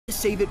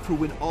save it for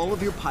when all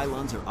of your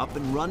pylons are up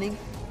and running,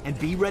 and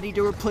be ready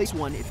to replace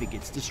one if it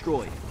gets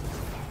destroyed.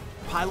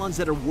 Pylons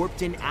that are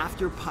warped in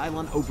after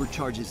pylon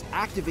overcharge is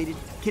activated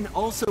can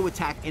also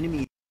attack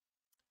enemies.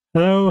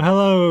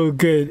 Hello,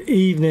 good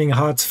evening,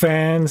 HOTS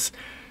fans.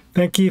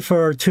 Thank you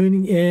for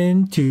tuning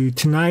in to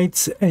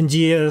tonight's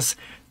NGS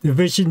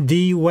Division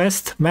D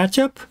West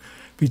matchup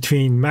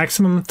between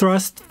Maximum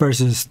Thrust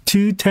versus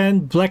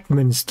 210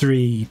 Blechman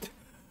Street.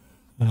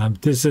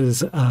 This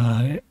is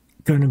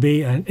going to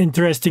be an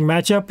interesting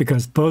matchup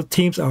because both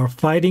teams are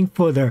fighting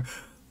for their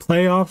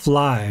playoff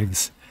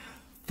lives.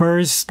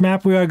 First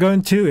map we are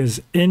going to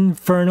is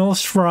Infernal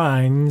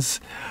Shrines.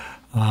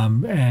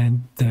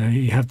 And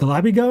you have the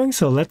lobby going,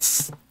 so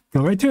let's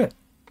go right to it.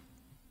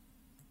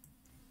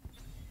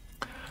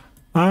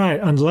 Alright,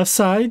 on the left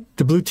side,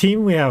 the blue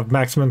team, we have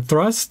Maximum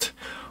Thrust.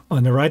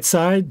 On the right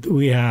side,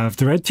 we have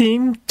the red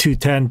team,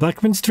 210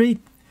 Blechman Street.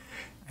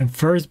 And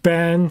first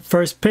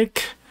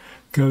pick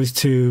goes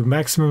to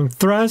Maximum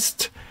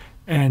Thrust,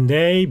 and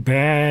they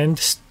banned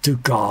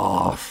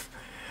Stukov.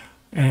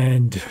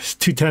 And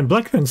 210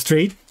 Blechman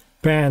Street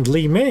banned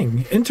Li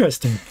Ming.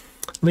 Interesting.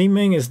 Li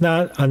Ming is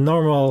not a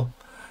normal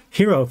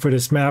hero for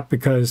this map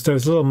because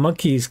those little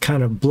monkeys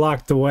kind of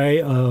blocked the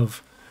way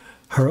of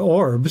her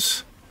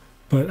orbs.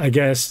 But I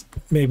guess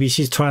maybe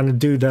she's trying to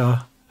do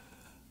the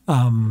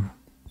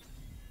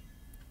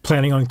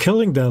planning on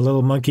killing the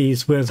little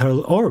monkeys with her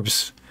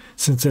orbs.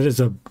 Since it is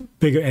a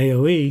bigger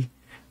AoE,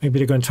 maybe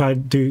they're going to try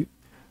to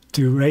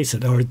erase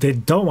it, or they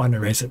don't want to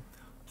erase it.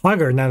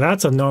 Hugger, now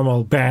that's a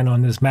normal ban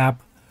on this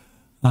map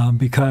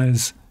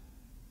because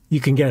you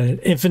can get an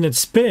infinite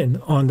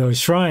spin on those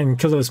shrine and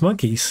kill those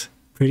monkeys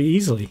pretty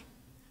easily.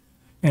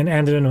 And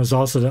Andron was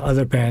also the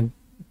other ban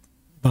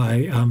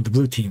by the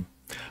blue team.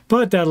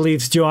 But that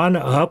leaves Joanna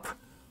up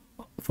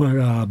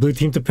for blue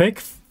team to pick.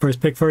 First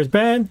pick, first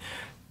ban.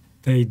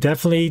 They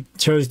definitely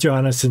chose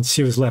Joanna since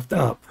she was left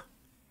up.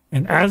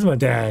 And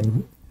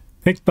Asmodan,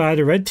 picked by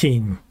the red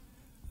team.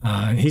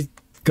 He's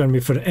going to be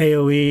for the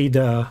AoE,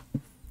 the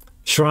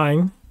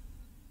shrine.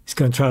 He's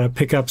going to try to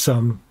pick up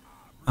some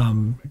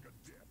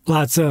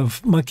lots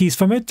of monkeys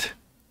from it.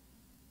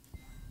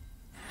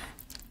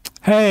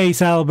 Hey,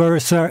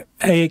 Salber,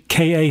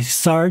 aka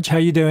Sarge, how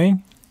you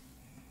doing?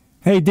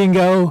 Hey,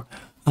 Dingo,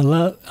 I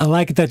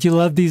like it that you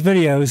love these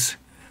videos.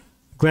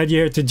 Glad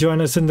you're here to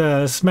join us in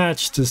this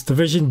match, this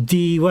Division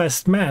D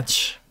West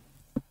match.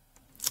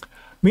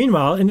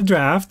 Meanwhile, in the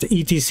draft, the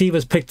ETC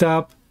was picked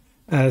up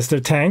as their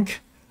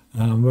tank.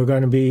 We're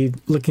going to be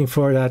looking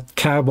for that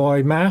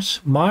Cowboy Mosh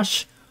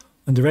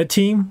on the red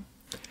team,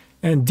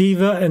 and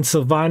Diva and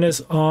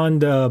Sylvanas on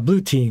the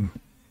blue team.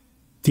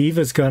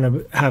 Diva's going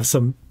to have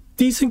some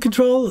decent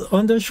control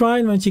on the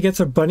shrine when she gets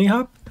her bunny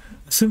hop.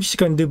 Assume she's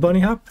going to do bunny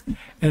hop,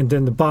 and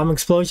then the bomb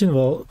explosion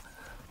will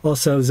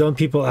also zone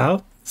people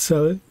out.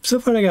 So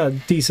far they got a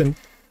decent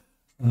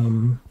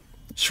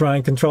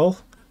shrine control,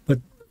 but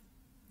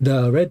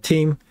the red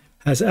team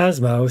has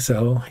Asmo,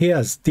 so he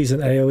has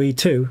decent AoE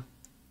too.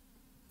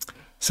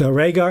 So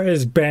Rhaegar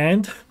is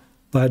banned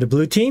by the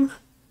blue team.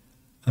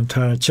 I'm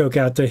trying to choke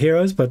out the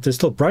heroes, but there's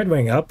still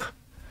Brightwing up.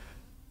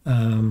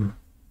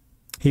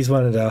 He's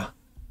one of the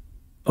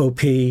OP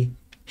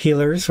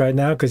healers right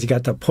now because he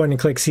got the point and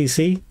click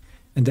CC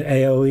and the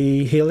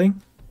AoE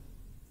healing.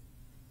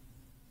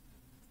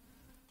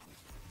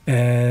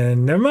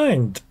 And never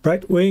mind,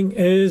 Brightwing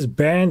is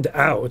banned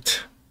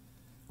out.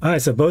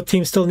 Alright, so both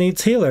teams still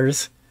needs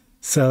healers.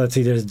 So let's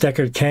see, there's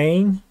Deckard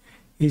Cain.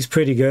 He's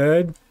pretty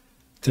good.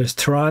 There's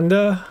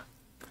Tyrande.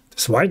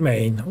 There's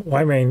Whitemane.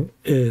 Whitemane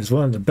is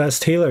one of the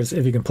best healers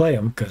if you can play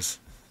him because...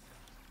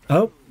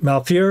 Oh,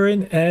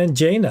 Malfurion and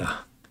Jaina.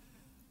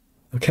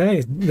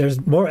 Okay,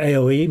 there's more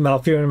AoE.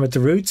 Malfurion with the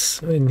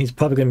roots, and he's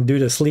probably going to do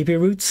the sleepy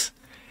roots.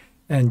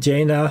 And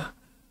Jaina,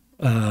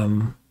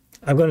 I'm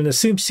going to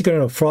assume she's going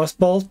to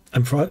Frostbolt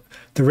and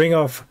the Ring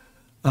of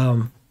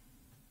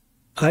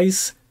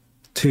Ice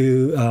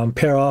to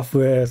pair off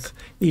with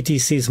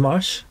ETC's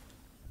Mosh.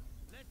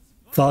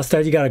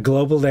 Falstad, you got a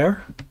global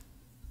there.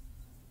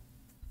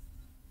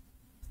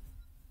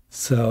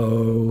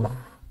 So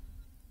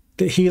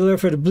the healer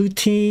for the blue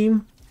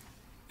team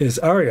is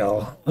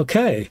Ariel.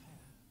 Okay.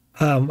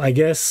 I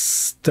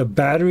guess the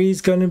battery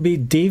is going to be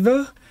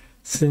Diva,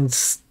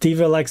 since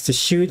Diva likes to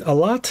shoot a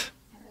lot.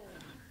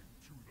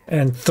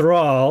 And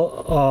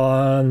Thrall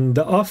on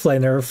the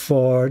offlaner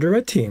for the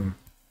red team.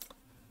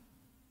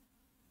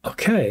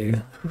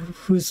 Okay.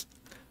 Whose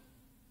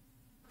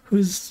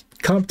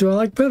comp do I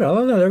like better? I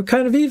don't know. They're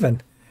kind of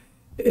even.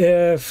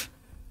 If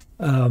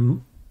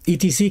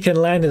ETC can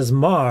land his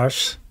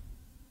Marsh,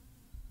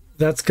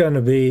 that's going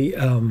to be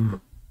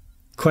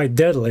quite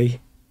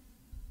deadly.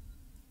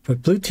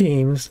 But blue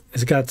teams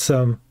has got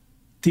some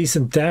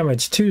decent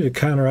damage too to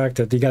counteract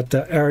it. You got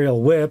the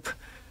aerial whip,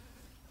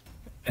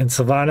 and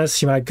Sylvanas,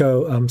 she might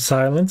go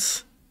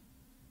silence,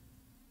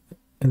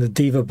 and the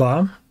Diva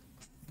bomb.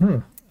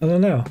 I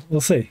don't know. We'll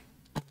see.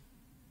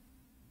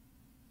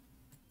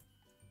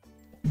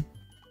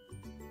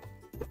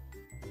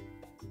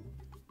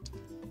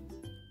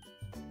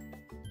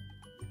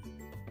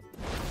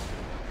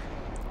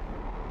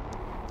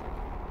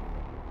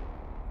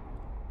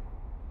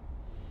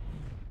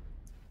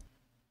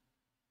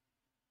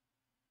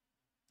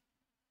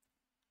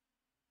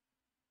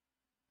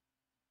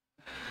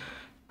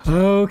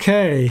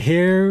 Okay,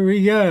 here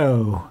we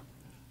go.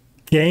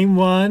 Game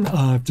 1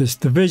 of this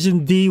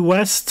Division D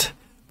West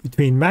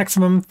between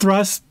Maximum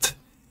Thrust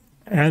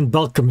and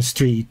Belcom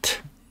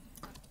Street.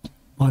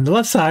 On the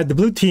left side, the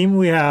blue team,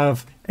 we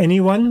have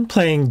Anyone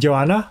playing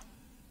Joanna,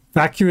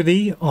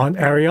 Vacuity on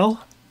Ariel,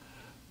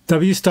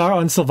 W Star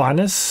on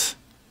Sylvanas,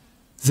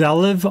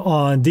 Zeliv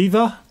on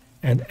Diva,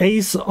 and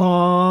Ace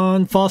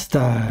on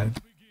Falstad.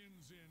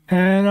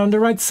 And on the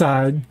right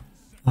side,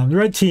 on the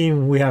red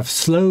team, we have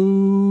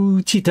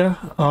Slow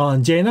Cheetah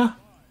on Jaina,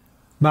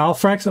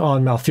 Malfrex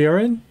on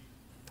Malfurion,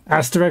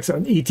 Asterex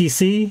on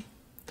ETC,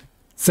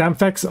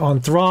 Zamfex on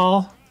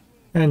Thrall,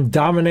 and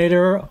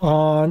Dominator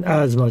on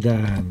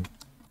Asmodan.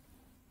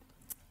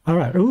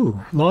 Alright,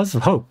 ooh, Laws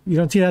of Hope. You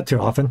don't see that too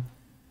often.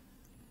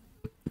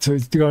 So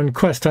he's going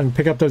quest trying to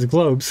pick up those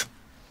globes.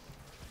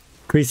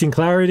 Increasing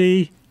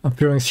Clarity,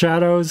 Appearing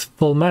Shadows,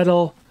 Full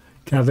Metal,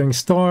 Gathering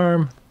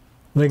Storm,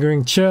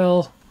 Lingering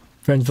Chill,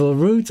 Vengeful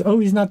Roots. Oh,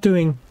 he's not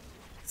doing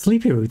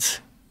Sleepy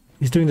Roots.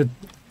 He's doing the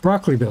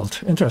Broccoli build.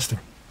 Interesting.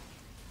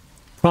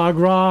 Fog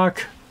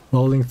Rock,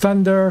 Rolling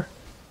Thunder,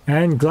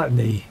 and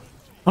Gluttony.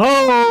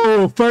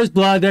 Oh, First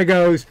Blood. There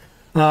goes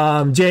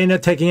Jaina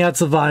taking out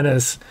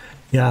Sylvanas.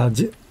 Yeah.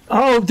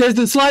 Oh, there's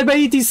the slide by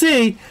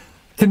ETC.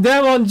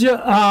 Condemn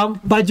on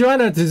by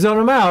Joanna to zone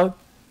him out.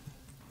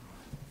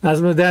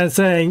 Asmodan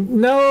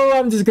saying, no,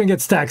 I'm just going to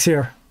get stacks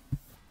here.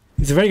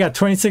 He's already got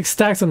 26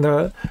 stacks on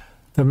the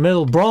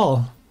middle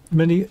brawl.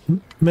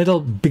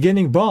 Middle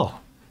beginning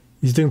brawl.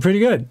 He's doing pretty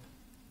good.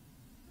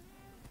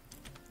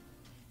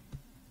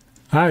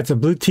 Alright, so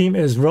blue team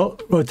is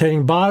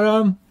rotating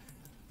bottom.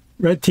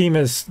 Red team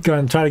is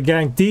going to try to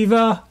gank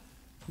Diva.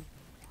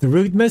 The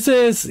root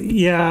misses.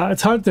 Yeah,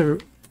 it's hard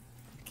to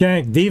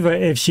gank Diva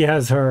if she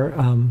has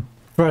her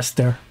thrust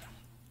there.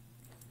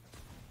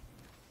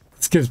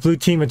 This gives blue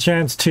team a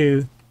chance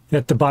to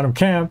get the bottom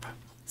camp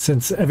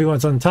since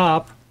everyone's on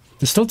top.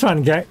 They're still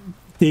trying to gank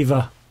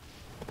Diva.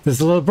 There's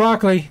a little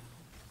Broccoli.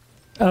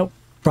 Oh,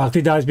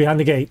 Broccoli dies behind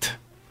the gate.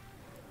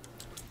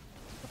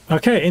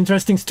 Okay,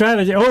 interesting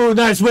strategy. Oh,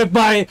 nice whip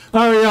by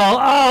Ariel.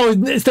 Oh,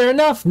 is there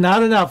enough?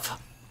 Not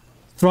enough.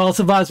 Thrall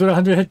survives with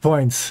 100 hit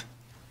points.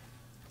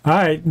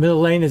 Alright,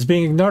 middle lane is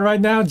being ignored right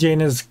now.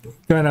 Jaina's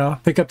gonna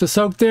pick up the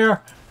soak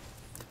there.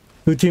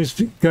 Blue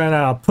team's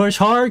gonna push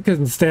hard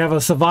because they have a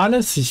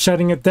Sylvanas. He's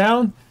shutting it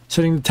down,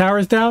 shutting the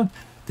towers down.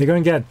 They're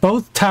gonna get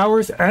both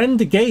towers and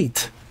the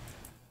gate.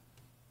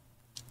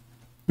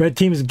 Red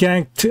team's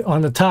ganked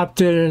on the top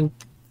didn't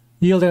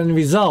yield any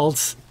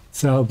results.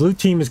 So blue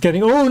team is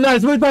getting... Oh,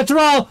 nice move by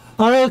Thrall!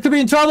 Ariel could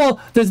be in trouble!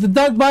 There's the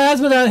dunk by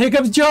Asmodan. Here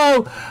comes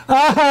Joe!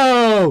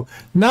 Oh!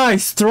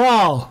 Nice,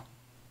 Thrall!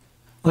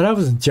 Oh, that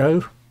wasn't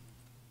Joe.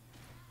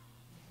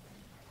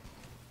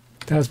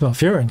 That was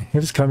Malfurion. He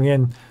was coming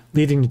in,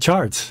 leading the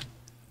charts.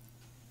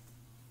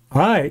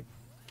 Alright.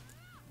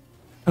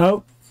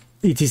 Oh,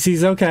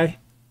 ETC's okay.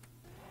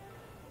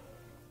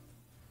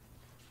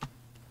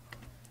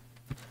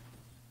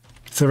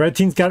 So red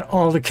team's got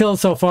all the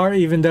kills so far,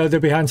 even though they're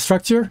behind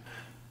structure.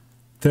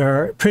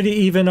 They're pretty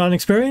even on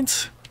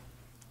experience.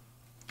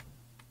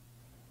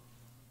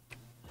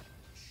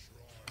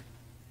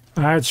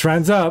 Alright,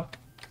 Shrine's up.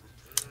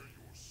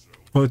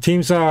 Both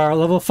teams are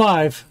level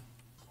 5.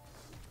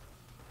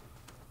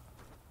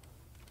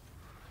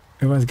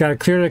 Everyone's got to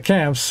clear their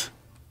camps.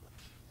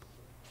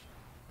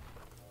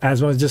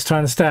 Asmo's just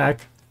trying to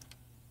stack.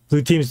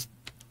 Blue team's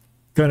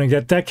going to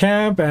get that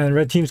camp, and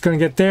red team's going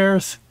to get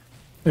theirs.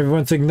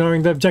 Everyone's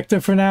ignoring the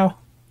objective for now.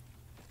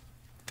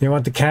 They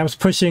want the camps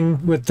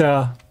pushing with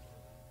the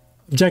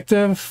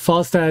objective.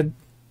 Falstad,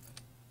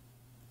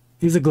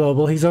 he's a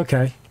global. He's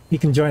okay. He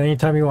can join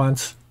anytime he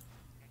wants.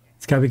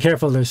 He's got to be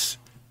careful. There's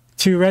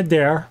 2 red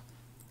there.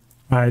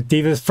 Alright,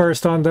 Diva's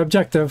first on the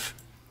objective.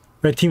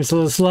 Red team's a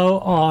little slow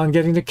on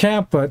getting to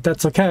camp, but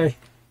that's okay.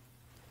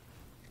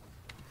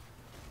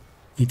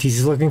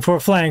 ETC's looking for a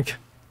flank.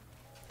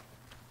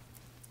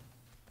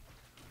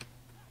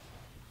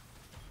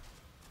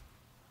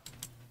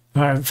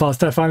 Alright,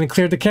 Falstad finally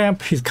cleared the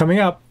camp. He's coming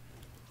up.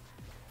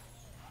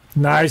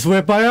 Nice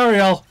whip by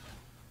Ariel.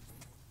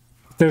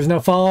 There's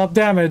no follow-up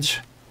damage.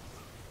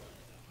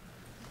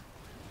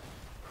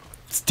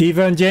 It's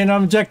Diva and Jane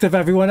on objective.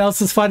 Everyone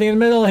else is fighting in the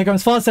middle. Here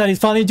comes Falstad. He's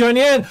finally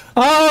joining in.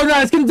 Oh,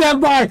 nice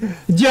condemned by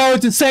Joe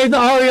to save the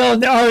Ariel.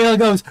 And the Ariel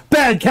goes,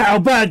 bad cow,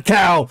 bad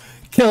cow.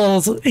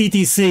 Kills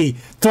ETC.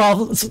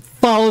 Thrall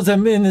follows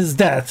him in his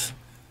death.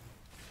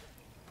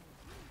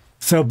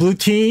 So blue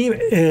team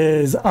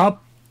is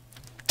up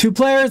 2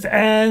 players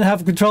and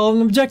have control of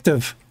an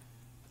objective.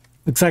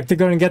 Looks like they're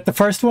going to get the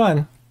first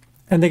one.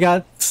 And they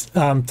got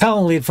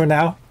talent lead for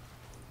now.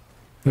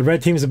 The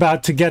red team's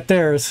about to get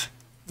theirs.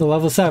 The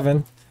level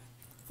 7.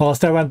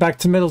 Falstad went back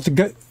to middle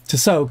to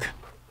soak.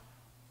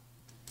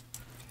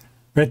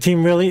 Red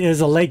team really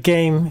is a late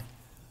game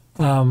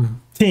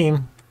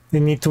team. They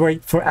need to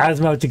wait for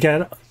Asmo to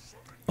get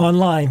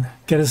online,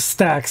 get his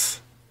stacks.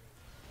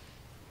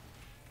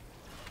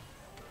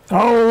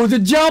 Oh, the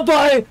jump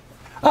by...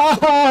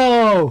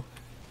 Oh!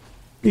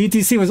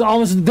 ETC was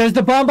almost... There's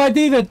the bomb by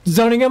Diva,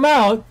 zoning him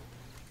out.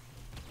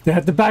 They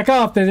had to back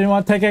off. They didn't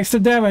want to take extra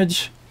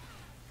damage.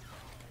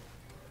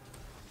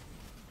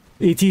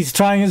 ET's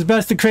trying his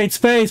best to create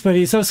space, but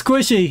he's so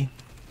squishy.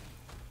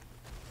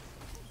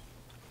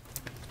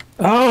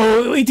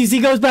 Oh,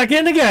 ETC goes back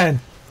in again.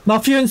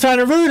 Malfewn's trying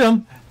to root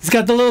him. He's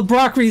got the little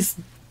Broccoli's.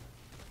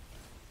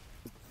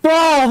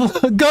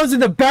 Oh, goes in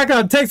the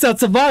background, takes out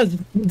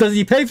Savant. Does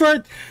he pay for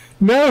it?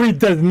 No, he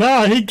does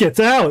not. He gets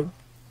out.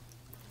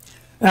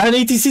 And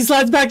ETC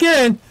slides back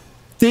in.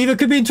 D.Va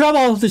could be in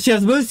trouble. Does she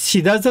have a boost?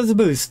 She does have a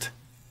boost.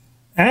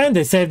 And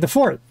they saved the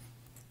fort.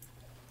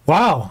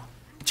 Wow.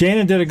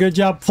 Jaina did a good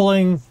job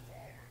pulling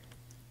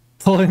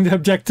the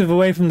objective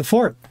away from the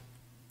fort.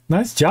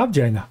 Nice job,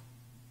 Jaina.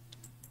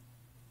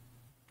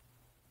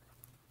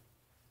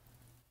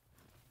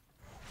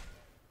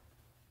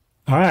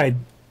 All right.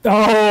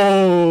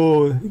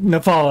 Oh, no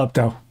follow-up,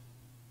 though.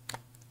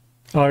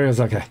 Oh, it was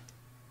okay.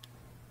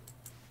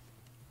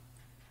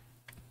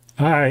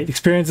 All right,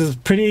 experience is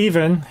pretty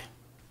even.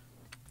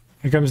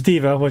 Here comes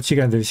D.Va. What's she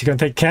going to do? She's going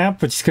to take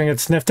camp, but she's going to get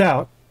sniffed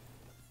out.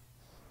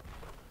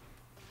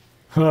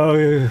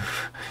 Oh,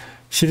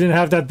 she didn't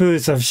have that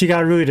boost, so if she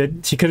got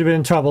rooted, she could have been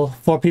in trouble.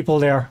 4 people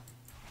there.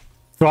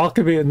 Thrall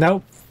could be...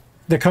 Nope.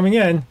 They're coming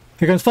in.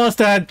 Here comes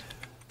Falstad.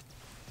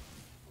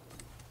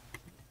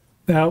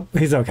 No,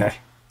 he's okay.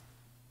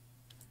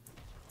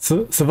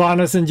 So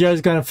Sylvanas and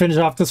Joe's going to finish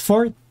off this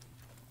fort.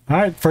 All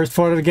right, first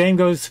fort of the game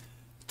goes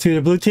to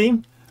the blue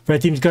team.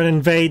 Red team's going to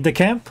invade the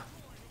camp.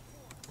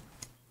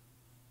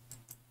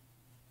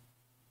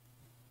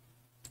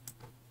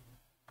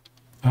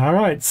 All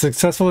right,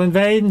 successful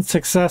invade and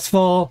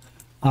successful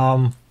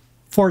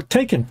fort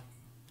taken.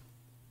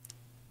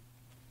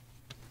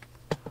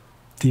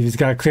 D.Va's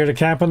got to clear the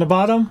camp on the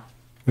bottom,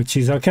 which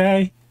she's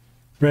okay.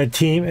 Red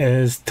team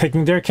is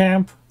taking their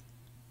camp.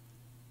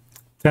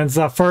 Sends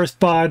off first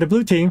by the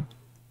blue team.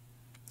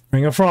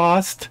 Ring of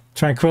Frost,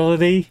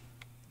 Tranquility,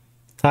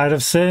 Tide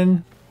of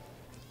Sin,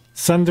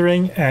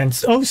 Sundering,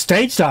 and... Oh,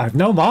 Stage Dive,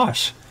 no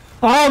mosh.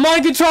 Oh,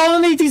 Mind Control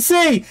and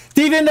ETC!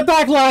 D.Va in the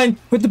back line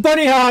with the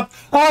bunny hop.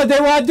 Oh, they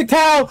ride the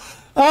cow.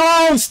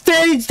 Oh,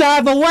 Stage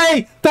Dive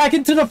away, back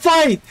into the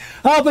fight.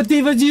 Oh, but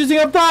D.Va's using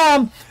a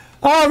bomb.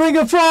 Oh, Ring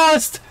of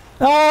Frost.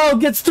 Oh,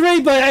 gets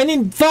 3, but I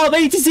mean,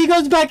 ETC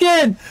goes back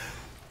in.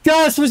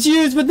 Gas was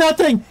used with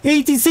nothing.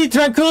 ETC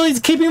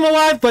Tranquility's keeping him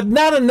alive, but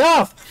not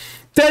enough.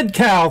 Dead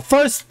cow.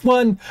 First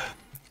one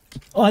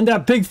on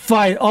that big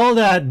fight. All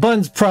that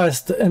buttons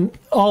pressed, and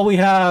all we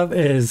have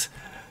is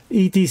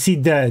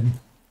ETC dead.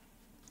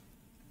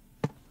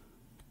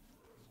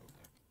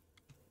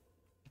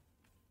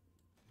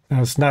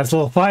 That was a nice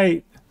little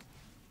fight.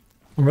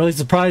 I'm really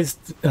surprised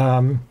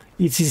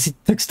ETC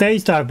took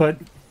stage dive, but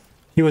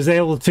he was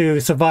able to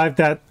survive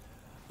that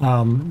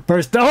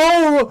burst.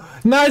 Oh,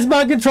 nice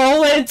mind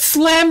control and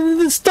slammed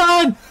the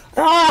stun.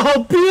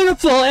 Oh,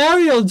 beautiful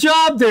aerial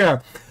job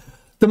there.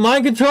 The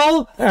mind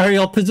control,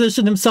 Ariel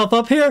positioned himself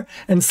up here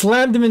and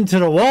slammed him into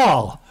the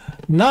wall.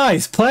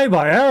 Nice play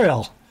by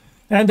Ariel.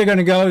 And they're going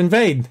to go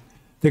invade.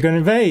 They're going to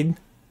invade.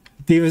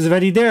 D.Va's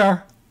already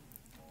there.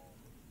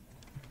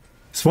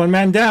 It's one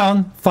man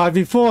down.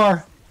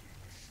 5v4.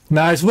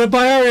 Nice whip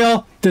by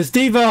Ariel. There's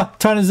D.Va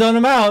trying to zone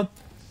him out.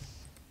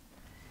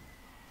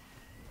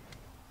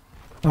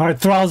 Alright,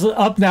 Thrall's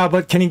up now,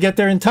 but can he get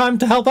there in time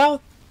to help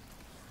out?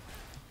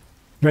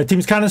 Red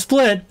team's kind of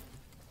split,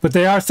 but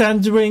they are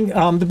centering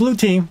the blue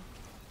team.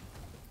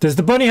 There's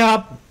the bunny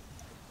hop.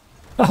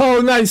 Oh,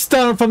 nice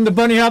stun from the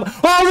bunny hop.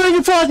 Oh, Ring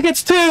of Frost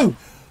gets 2.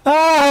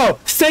 Oh,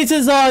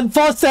 stasis on.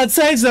 Falstad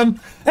saves him.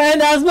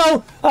 And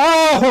Asmo.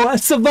 Oh,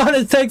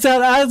 Sylvanas takes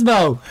out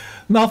Asmo.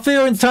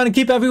 Malfewn's trying to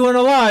keep everyone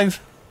alive.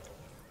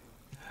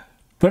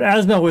 But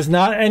Asmo was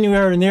not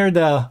anywhere near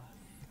the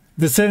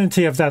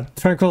vicinity of that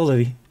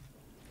tranquility.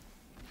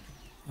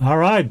 All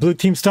right, blue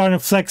team starting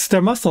to flex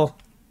their muscle.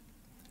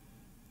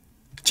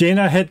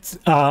 Jaina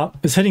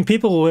is hitting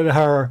people with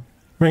her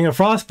Ring of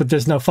Frost, but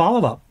there's no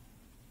follow-up.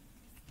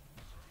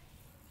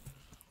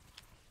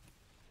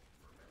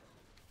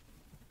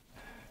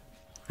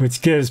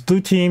 Which gives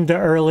blue team the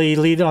early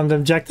lead on the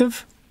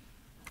objective.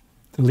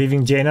 They're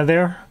leaving Jaina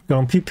there,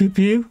 going pew pew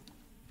pew.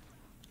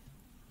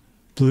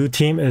 Blue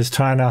team is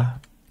trying to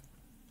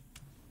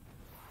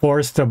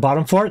force the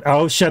bottom fort.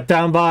 Oh, shut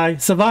down by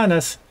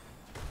Sylvanas.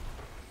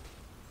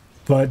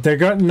 But they're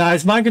going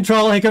nice mind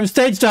control. Here comes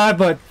stage dive,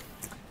 but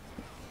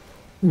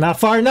not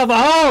far enough.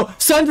 Oh,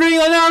 Sundering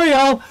on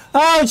Ariel.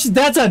 Oh,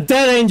 that's a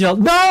dead angel.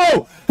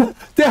 No!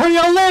 The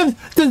Ariel lives.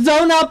 The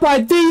zone out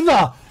by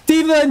D.Va.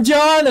 D.Va and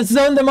John have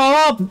zoned them all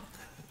up.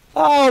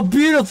 Oh,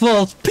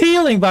 beautiful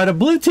peeling by the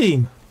blue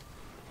team.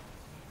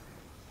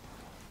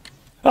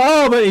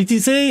 Oh, but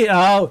ETC.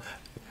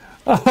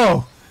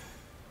 Oh.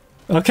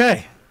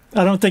 Okay.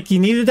 I don't think he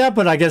needed that,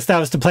 but I guess that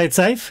was to play it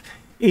safe.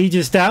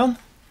 Aegis down.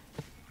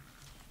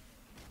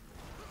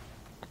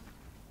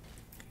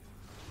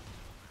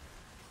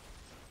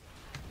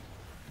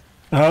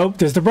 Oh,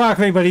 there's the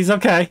broccoli, but he's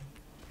okay.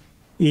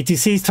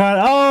 ETC's trying.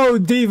 Oh,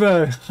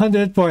 D.Va,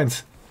 100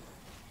 points.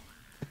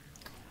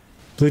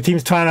 Blue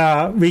team's trying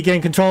to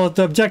regain control of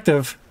the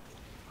objective.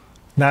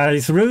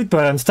 Nice route,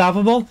 but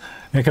unstoppable.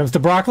 Here comes the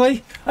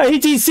broccoli.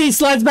 ETC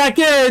slides back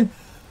in.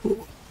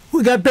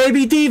 We got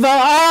baby Diva.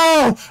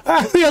 Oh!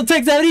 Ariel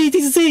takes that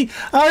ETC.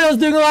 Ariel's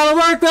doing a lot of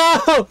work.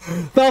 Oh!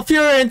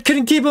 Valfurion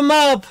couldn't keep him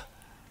up.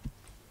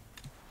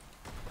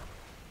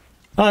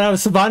 Oh, that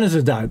was Sylvanas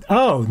who died.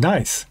 Oh,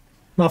 nice.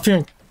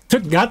 Valfurion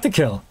got the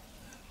kill.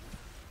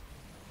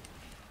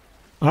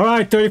 All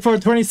right,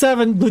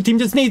 34-27. Blue team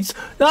just needs...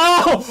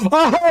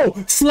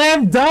 Oh!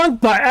 Slam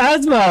dunk by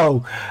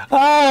Asmo.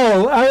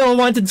 Oh, Ariel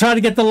wanted to try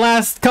to get the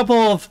last couple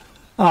of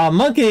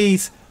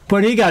monkeys,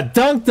 but he got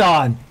dunked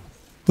on.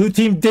 Blue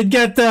team did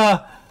get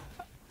the...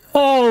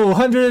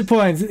 100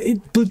 points.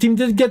 Blue team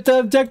did get the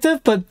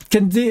objective, but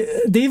can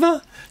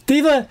Diva?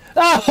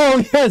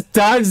 Oh, yes,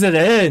 dives it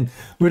in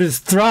with his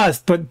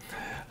thrust, but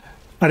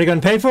are they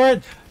going to pay for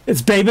it?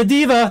 It's Baby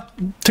Diva.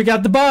 Took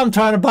out the bomb,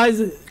 trying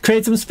to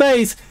create some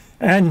space,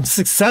 and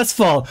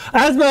successful.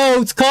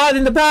 Asmo's caught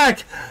in the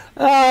back.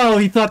 Oh,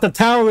 he thought the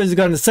tower was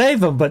going to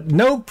save him, but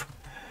nope.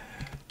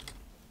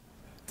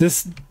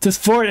 This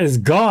fort is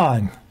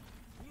gone.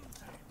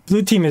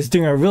 Blue team is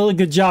doing a really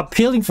good job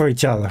peeling for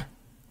each other.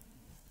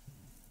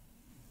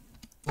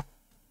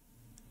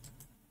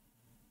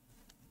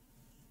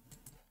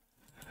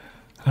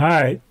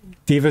 Alright,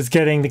 Diva's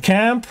getting the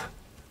camp.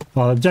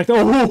 While objective.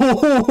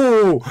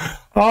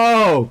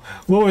 Oh,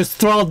 what was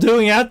Thrall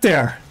doing out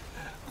there?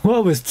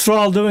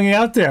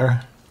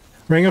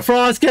 Ring of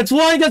Frost gets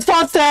one, gets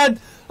Frostad!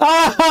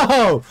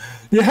 Oh,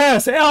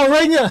 yes,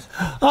 Ring.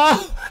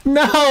 Oh,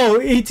 no,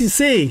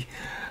 ETC.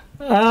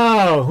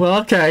 Oh, well,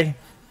 okay.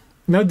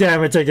 No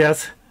damage, I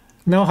guess.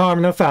 No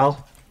harm, no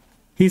foul.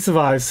 He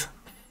survives.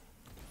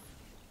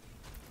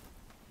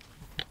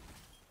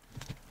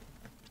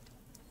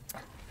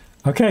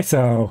 Okay,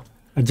 so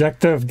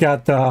objective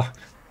got the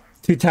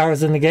 2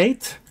 towers in the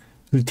gate.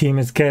 Blue team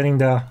is getting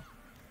the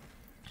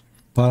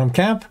bottom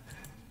camp.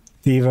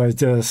 Diva is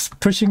just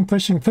pushing.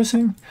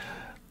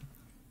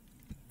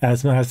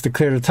 Asma has to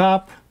clear the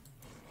top.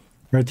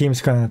 Red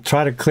team's going to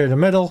try to clear the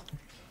middle.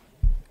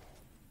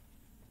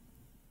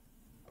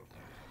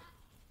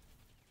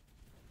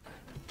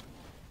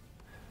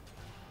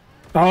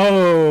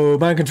 Oh,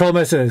 mind control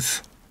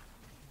misses.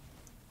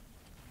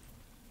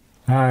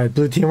 Alright,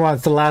 blue team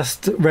wants the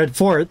last red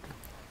fort.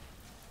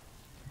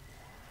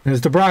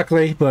 There's the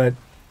broccoli, but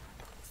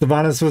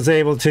Sylvanas was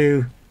able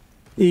to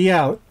E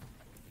out.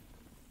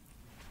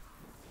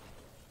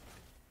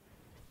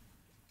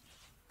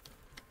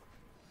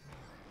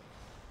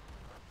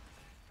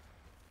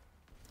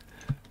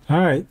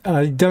 Alright,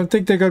 I don't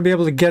think they're going to be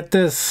able to get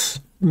this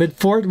mid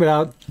fort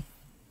without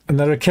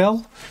another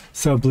kill.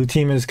 So blue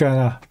team is going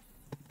to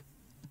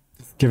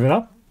give it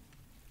up.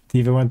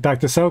 Diva went back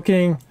to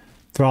soaking.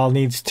 Thrall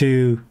needs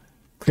to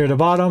clear the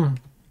bottom.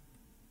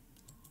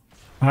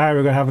 Alright,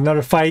 we're going to have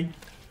another fight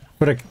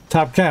for the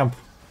top camp.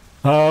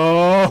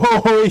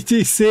 Oh,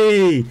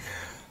 ETC!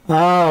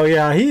 Oh,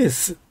 yeah,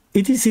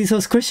 ETC so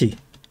squishy.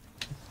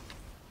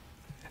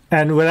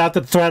 And without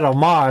the threat of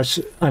Marsh,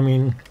 I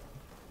mean,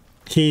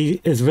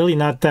 he is really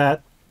not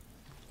that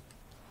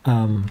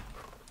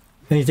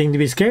anything to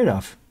be scared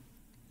of.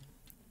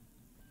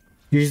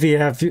 Usually you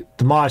have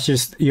the Marsh,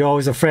 you're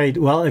always afraid,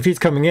 well, if he's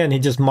coming in, he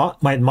just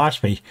might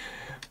Marsh me.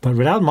 But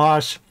without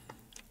Marsh,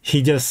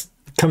 he just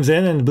comes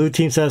in and the blue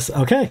team says,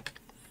 okay,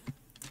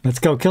 let's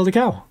go kill the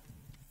cow.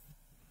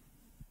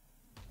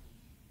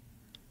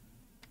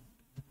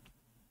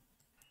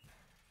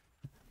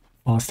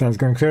 Allstar's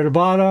going to clear the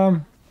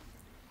bottom.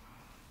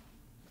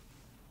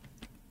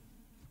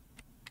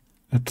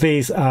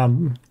 Please,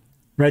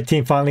 red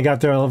team finally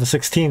got their level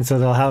 16, so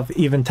they'll have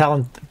even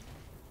talent.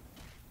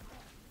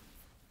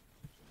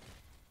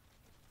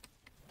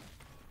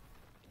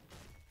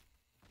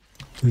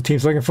 Blue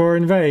team's looking for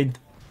invade.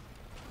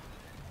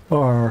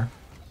 Or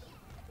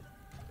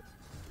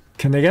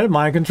can they get it?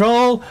 Mind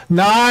control?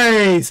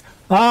 Nice!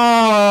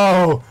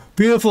 Oh!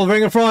 Beautiful.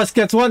 Ring of Frost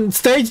gets one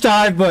stage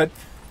dive, but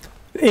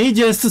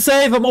Aegis to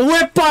save him. A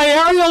whip by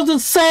Ariel to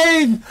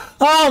save!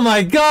 Oh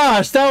my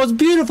gosh, that was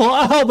beautiful.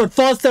 Oh, but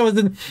Falstad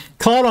was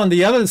caught on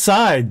the other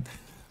side.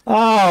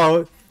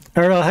 Oh,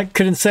 Ariel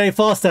couldn't save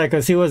Falstad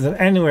because he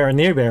wasn't anywhere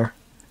near there.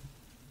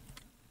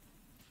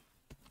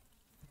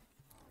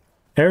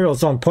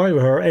 Ariel's on point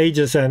with her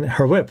Aegis and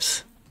her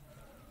whips.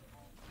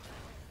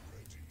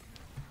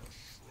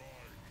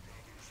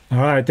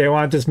 Alright, they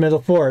want this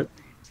middle fort.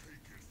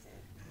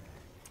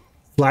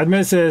 Slide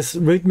misses,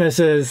 root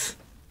misses.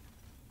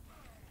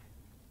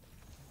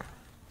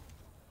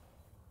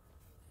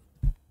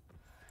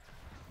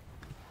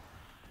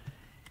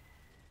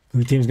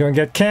 Blue team's gonna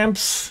get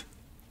camps.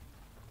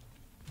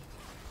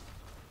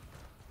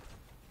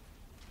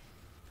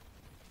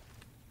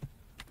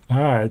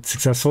 Alright,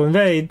 successful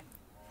invade.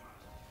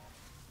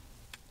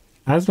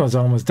 Asmo's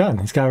almost done.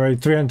 He's got already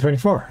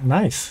 324.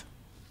 Nice.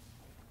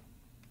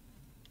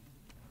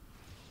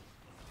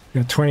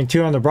 Got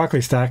 22 on the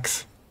broccoli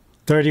stacks.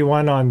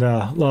 31 on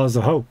the Laws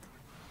of Hope.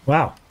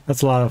 Wow,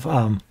 that's a lot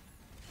of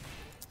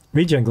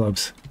regen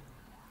globes.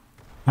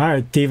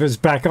 Alright, Diva's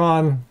back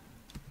on.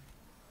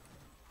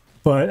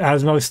 But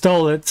Asmo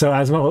stole it, so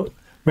Asmo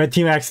Red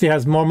team actually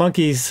has more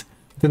monkeys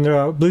than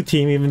the blue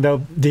team, even though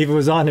D.Va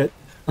was on it.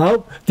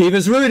 Oh,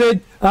 D.Va's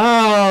rooted.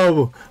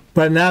 Oh,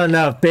 but not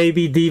enough.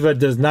 Baby D.Va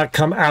does not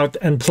come out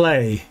and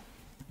play.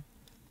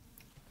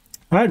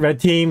 All right, red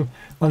team,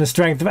 on the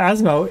strength of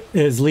Asmo,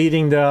 is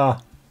leading the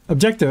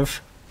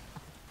objective.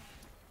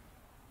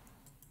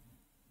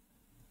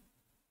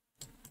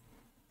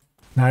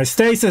 Nice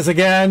stasis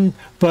again,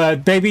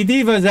 but Baby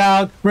D.Va's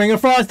out. Ring of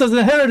Frost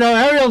doesn't hit her though.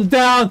 Ariel's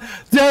down.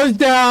 Joe's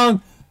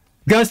down.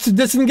 Gus to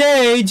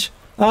disengage.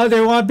 Oh,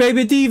 they want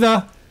Baby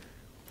D.Va.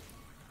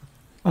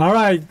 All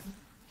right.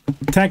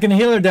 Tank and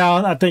healer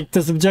down. I think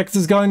this objective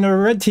is going to the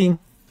red team.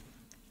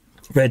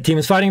 Red team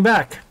is fighting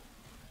back.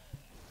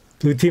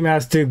 Blue team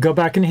has to go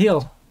back and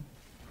heal.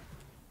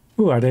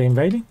 Ooh, are they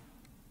invading?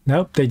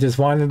 Nope, they just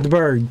wanted the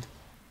bird.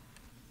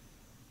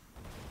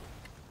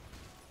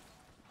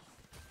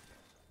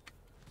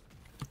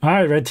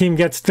 Alright, red team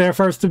gets their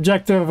first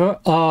objective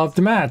of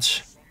the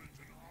match.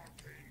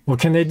 What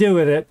can they do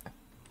with it?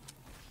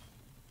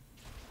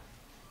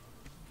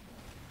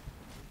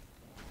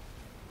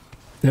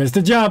 There's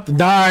the jump.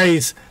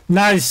 Nice!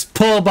 Nice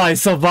pull by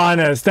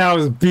Sylvanas. That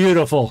was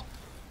beautiful.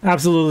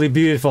 Absolutely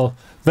beautiful.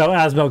 Though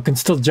Asmo can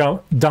still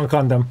dunk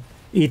on them.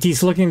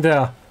 ET's looking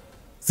to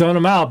zone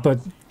them out, but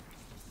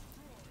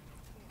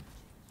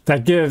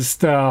that gives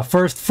the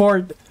first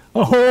fort.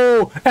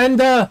 Oh, and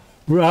the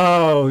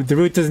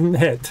root doesn't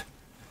hit.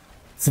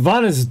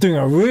 Sylvanas is doing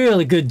a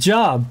really good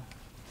job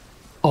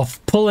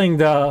of pulling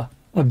the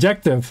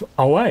objective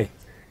away.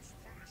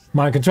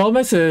 Mind control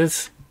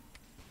misses.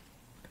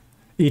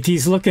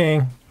 ET's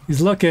looking.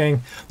 He's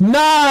looking.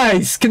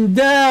 Nice!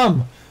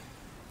 Condemn!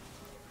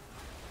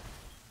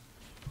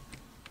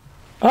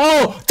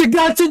 Oh! The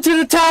guts into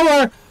the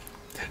tower!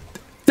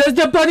 There's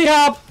the bunny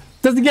hop!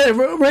 Doesn't get it.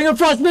 Ring of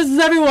Frost misses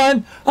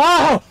everyone!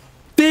 Oh!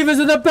 D.Va's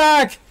in the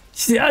back!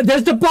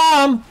 There's the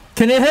bomb!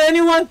 Can it hit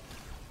anyone?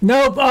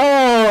 Nope.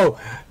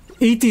 Oh!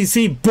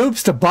 ETC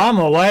boops the bomb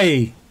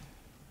away.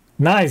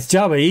 Nice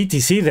job of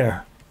ETC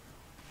there.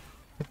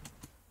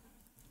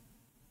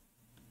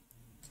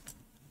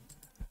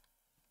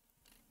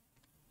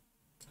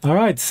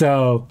 Alright,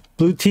 so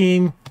blue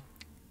team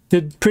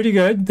did pretty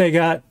good. They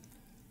got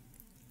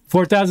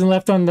 4,000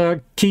 left on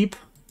the keep.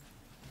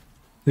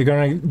 They're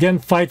going to again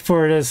fight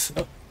for this.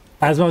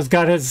 Asmo's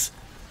got his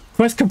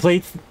quest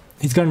complete.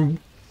 He's going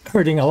to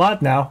hurting a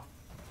lot now.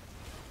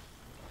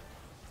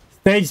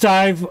 Stage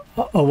dive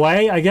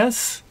away, I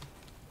guess.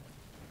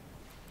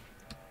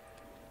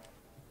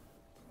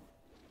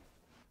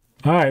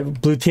 Alright,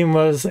 blue team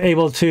was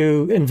able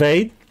to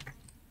invade.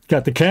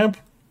 Got the camp.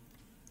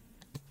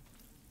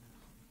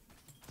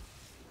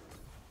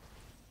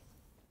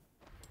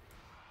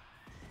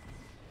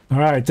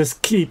 Alright,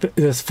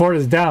 this fort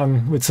is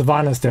down with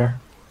Sylvanas there.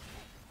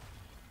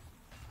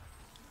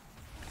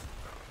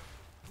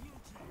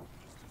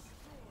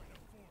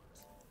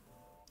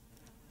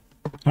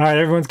 Alright,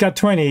 everyone's got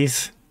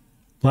 20s.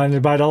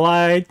 Blinded by the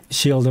light,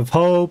 Shield of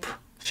Hope.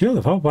 Shield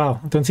of Hope, wow,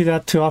 don't see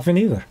that too often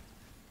either.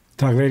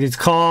 Dark Lady's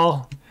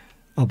Call,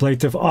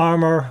 Ablative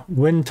Armor,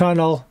 Wind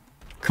Tunnel,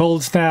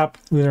 Cold Snap,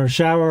 Lunar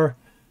Shower,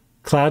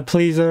 Cloud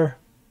Pleaser,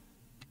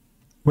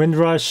 Wind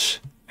Rush,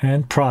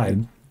 and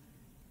Pride.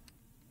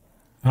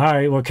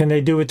 Alright, what can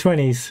they do with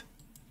 20s?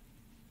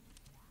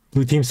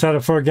 Blue team set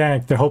up for a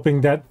gank. They're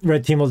hoping that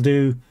red team will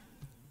do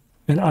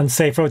an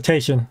unsafe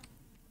rotation.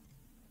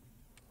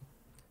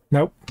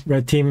 Nope,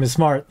 red team is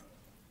smart.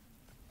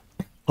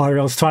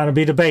 Ariel's trying to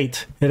be the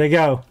bait. Here they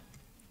go.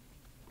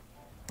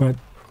 But,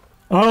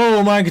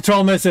 oh, mind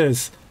control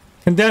misses.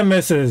 Condemn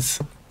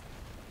misses.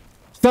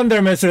 Thunder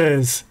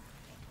misses.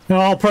 They're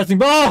all pressing.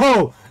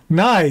 Oh,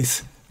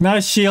 nice.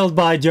 Nice shield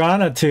by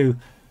Joanna to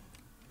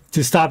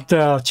stop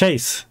the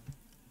chase.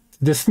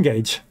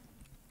 Disengage.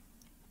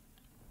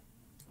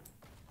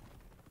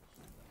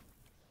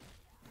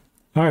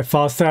 Alright,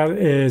 Falstad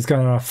is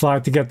gonna fly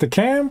to get the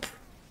camp.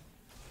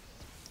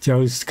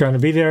 Joe's gonna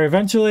be there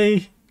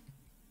eventually.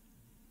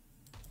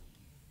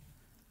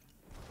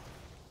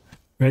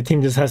 Red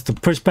team just has to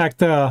push back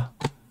the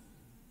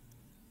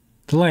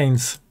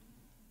lanes.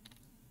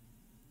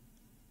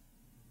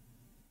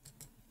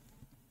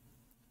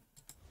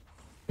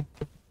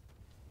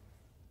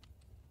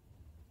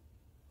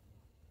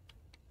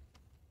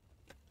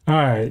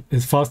 Alright,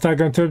 is Falstad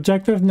going to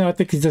objective? No, I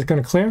think he's just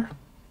going to clear.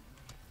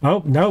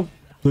 Oh, no.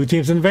 Blue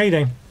team's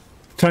invading.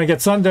 Trying to get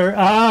Sunder.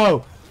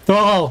 Oh!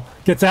 Thrall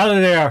gets out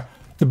of there.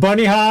 The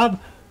bunny hop.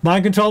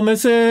 Mind control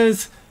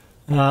misses.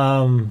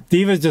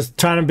 D.Va's just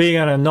trying to be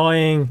an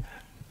annoying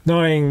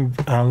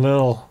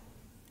little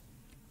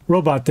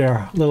robot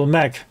there. Little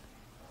mech.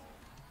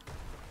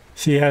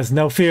 She has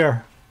no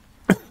fear.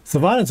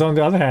 Sylvanas, on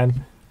the other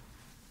hand,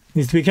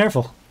 needs to be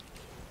careful.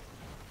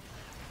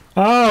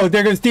 Oh,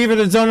 there goes D.Va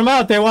to zone him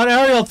out. They want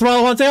Ariel.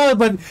 Thrall wants Ariel,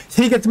 but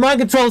he gets mind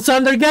control.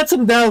 Sunder gets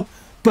him, though.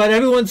 But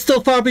everyone's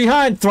still far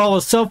behind. Thrall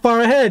is so far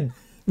ahead.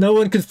 No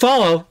one could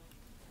follow.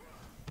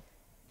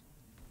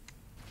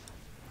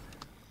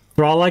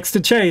 Thrall likes to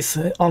chase.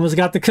 Almost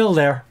got the kill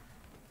there.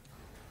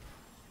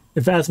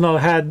 If Asmo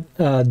had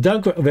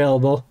Dunk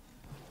available,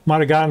 Might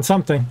have gotten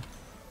something.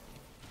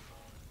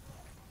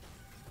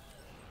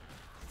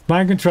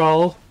 Mind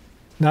control.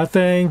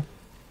 Nothing.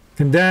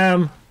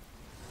 Condemn.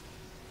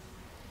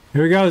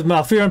 Here he goes.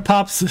 Malfear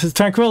pops his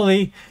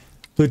tranquility.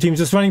 Blue team's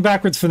just running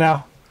backwards for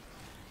now.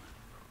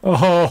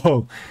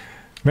 Oh,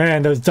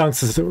 man, those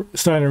dunks are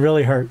starting to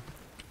really hurt.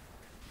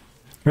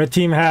 Red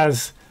team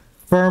has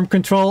firm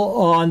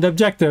control on the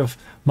objective.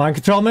 Mind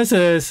control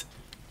misses.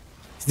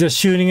 He's just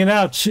shooting it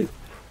out.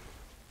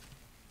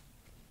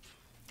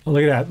 Oh,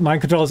 look at that.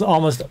 Mind control is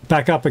almost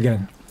back up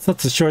again. So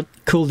that's a short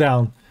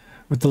cooldown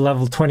with the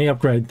level 20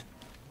 upgrade.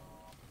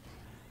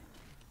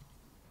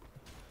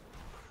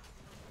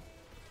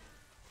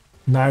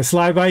 Nice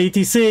slide by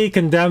ETC,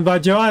 condemned by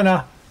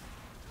Joanna.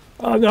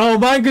 Oh no,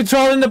 mind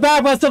control in the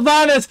back by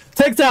Sylvanas.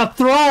 Takes out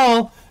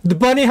Thrall. The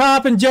bunny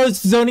hop and Joe's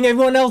zoning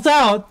everyone else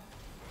out.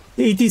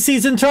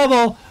 ETC's in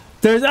trouble.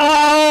 There's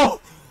oh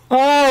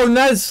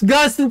nice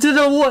gust into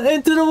the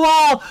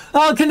wall.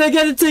 Oh, can they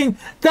get a thing?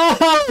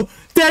 No,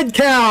 dead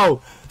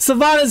cow.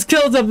 Sylvanas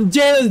kills him.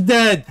 Jayla's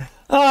dead.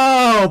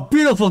 Oh,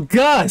 beautiful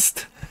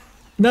gust.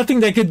 Nothing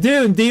they could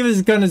do. And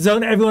Diva's gonna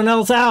zone everyone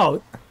else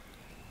out.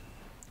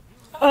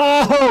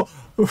 Oh,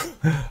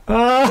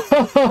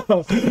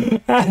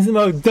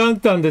 Asmo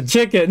dunked on the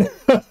chicken.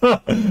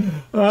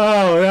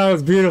 Oh, that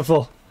was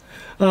beautiful.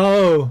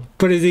 Oh,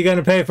 but is he going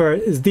to pay for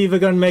it? Is Diva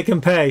going to make him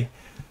pay?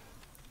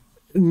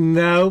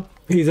 No,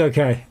 he's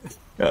okay.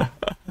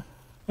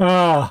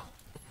 All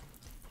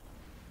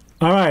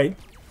right.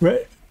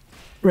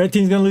 Red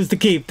team's going to lose the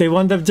keep. They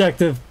won the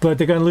objective, but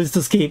they're going to lose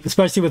this keep,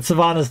 especially with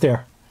Sylvanas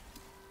there.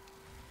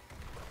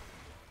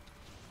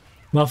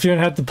 Malfurion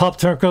had to pop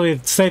turn early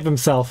to save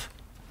himself.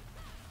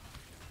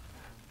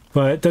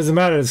 But it doesn't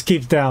matter, this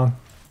keeps down.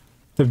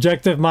 The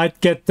objective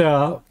might get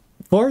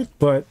fort,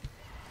 but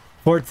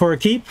fort for a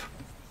keep.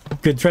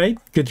 Good trade,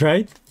 good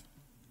trade.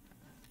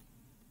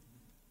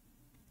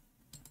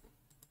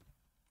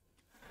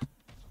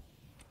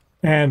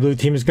 And blue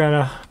team is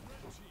gonna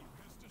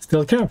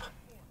still camp.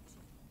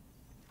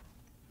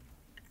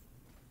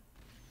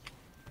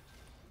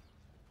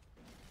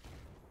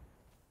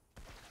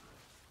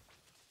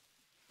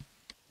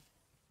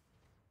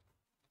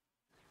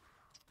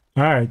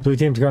 All right, blue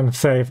team's going to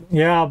save.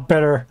 Yeah,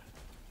 better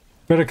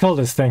kill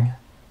this thing.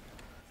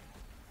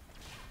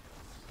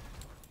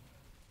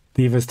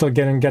 Diva's still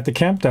get the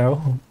camp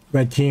though.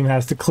 Red team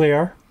has to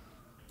clear.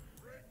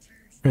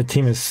 Red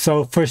team is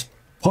so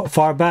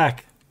far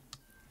back.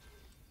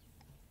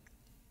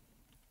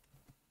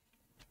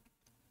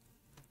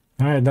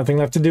 All right, nothing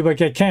left to do but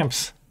get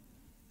camps.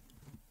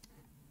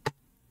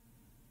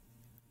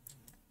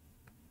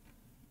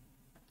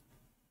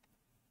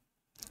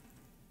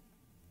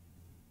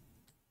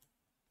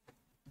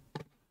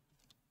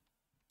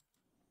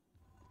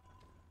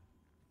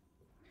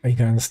 Are you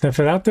going to sniff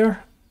it out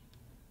there?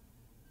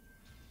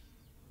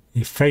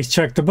 You face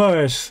checked the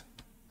bush.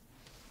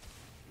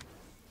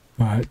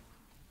 But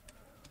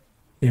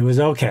it was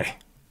okay.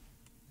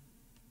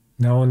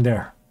 No one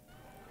there.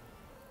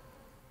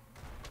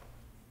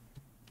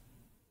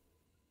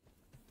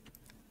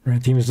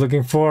 Red team is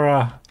looking for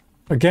a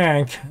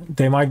gank.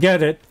 They might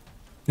get it.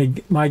 They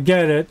might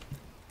get it.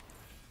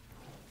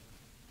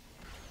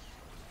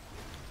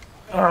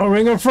 Oh,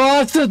 Ring of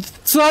Frost,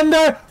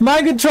 Thunder,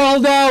 mind control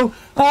though.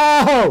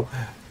 Oh,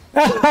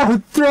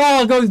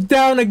 Thrall goes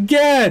down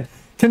again.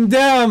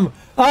 Condemn.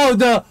 Oh,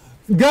 the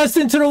gust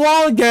into the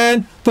wall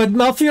again. But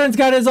Malfurion's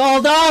got his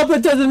ult. Oh, but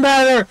it doesn't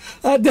matter.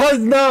 It does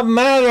not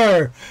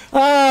matter.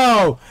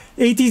 Oh,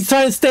 ET's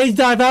trying to stage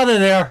dive out of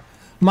there.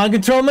 Mind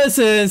control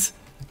misses.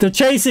 They're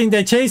chasing.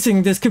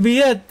 This could be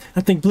it.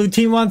 I think blue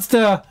team wants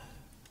to.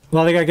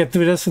 Well, they gotta get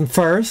through this one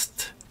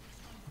first.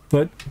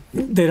 But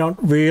they don't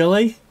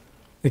really.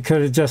 They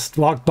could have just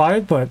walked by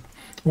it, but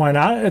why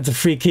not? It's a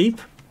free keep.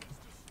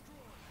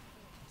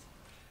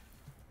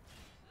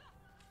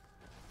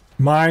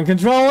 Mind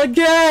control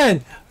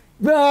again!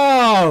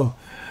 No!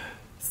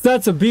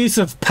 That's abuse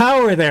of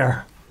power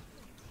there.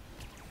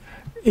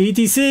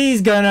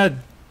 ETC's gonna...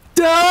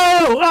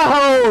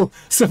 Oh!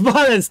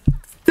 Sylvanas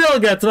still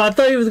gets it. I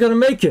thought he was gonna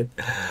make it.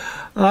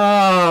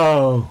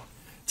 Oh.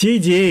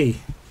 GG.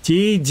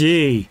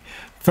 GG.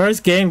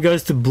 First game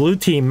goes to blue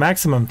team,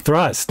 maximum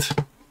thrust.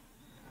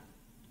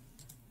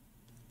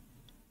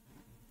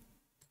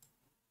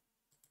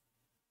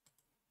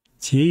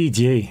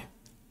 GG.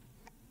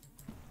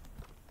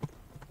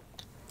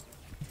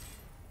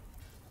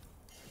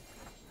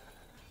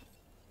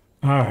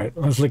 All right,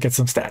 let's look at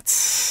some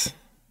stats.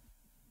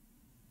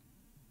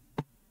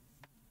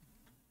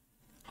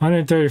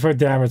 134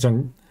 damage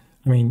on,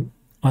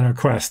 on her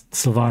quest,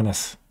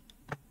 Sylvanas.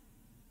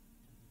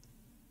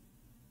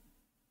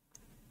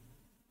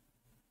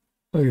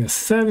 Look at this,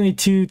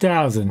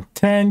 72,000,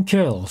 10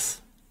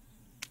 kills.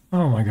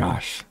 Oh my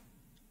gosh.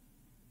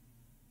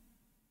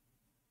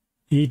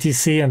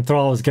 ETC and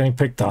Thrall is getting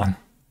picked on.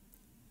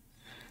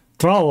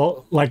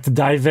 Thrall liked to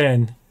dive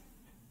in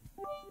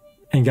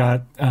and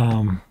got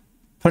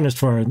punished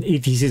for it. And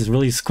ETC is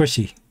really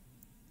squishy.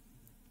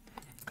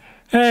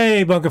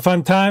 Hey, Bunker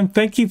Fun Time.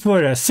 Thank you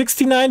for the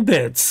 69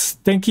 bits.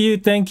 Thank you,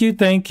 thank you,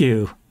 thank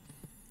you.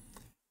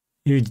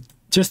 You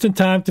just in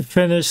time to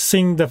finish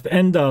seeing the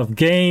end of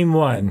game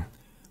 1.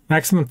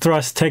 Maximum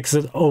Thrust takes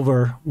it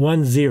over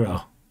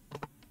 1-0.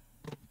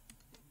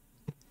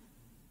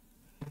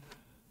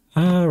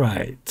 All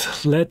right,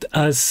 let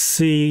us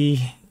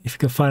see if we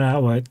can find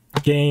out what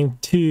game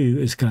 2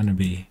 is going to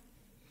be.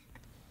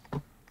 I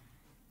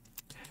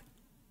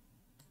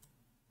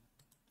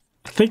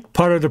think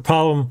part of the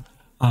problem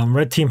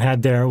Red Team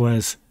had there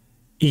was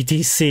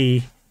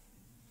ETC.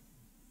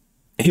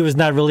 He was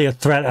not really a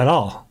threat at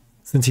all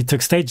since he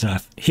took stage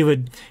left. He was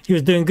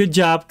doing a good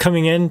job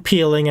coming in,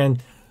 peeling,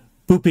 and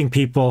booping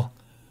people,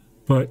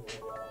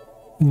 but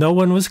no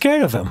one was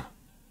scared of him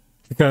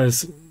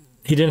because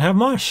he didn't have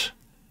Marsh.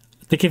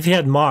 I think if he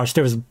had Marsh,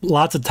 there was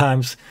lots of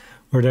times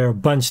where they were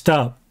bunched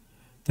up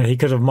that he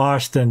could have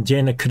marshed and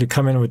Jaina could have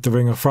come in with the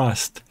Ring of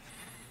Frost.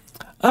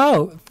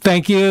 Oh,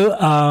 thank you,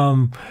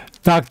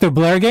 Dr.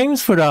 Blair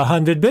Games for the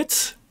 100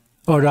 bits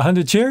or the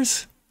 100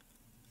 cheers.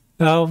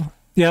 Oh,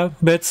 yeah,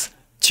 bits.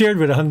 Cheered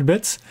with 100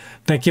 bits.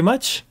 Thank you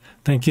much.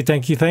 Thank you,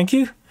 thank you, thank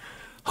you.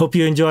 Hope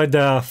you enjoyed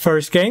the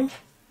first game.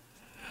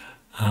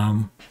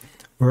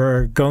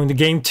 We're going to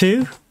game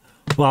 2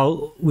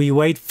 while we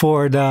wait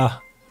for the...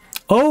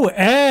 Oh,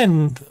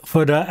 and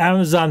for the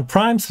Amazon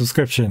Prime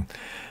subscription.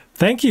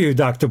 Thank you,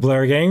 Dr.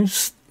 Blair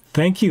Games.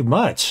 Thank you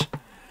much.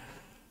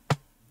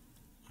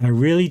 I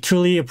really,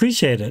 truly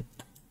appreciate it.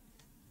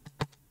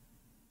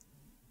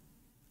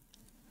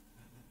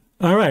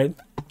 All right.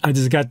 I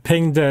just got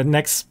pinged. The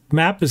next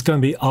map is going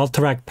to be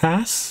Alterac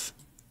Pass.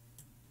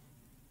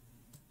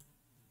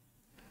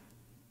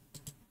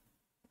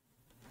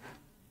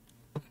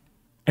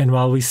 And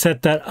while we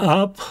set that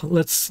up,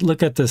 let's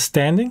look at the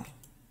standing.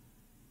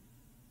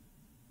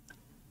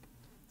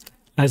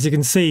 As you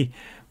can see,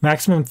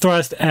 Maximum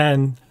Thrust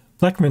and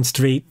Blechman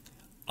Street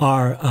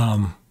are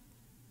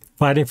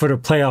fighting for their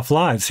playoff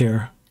lives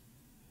here.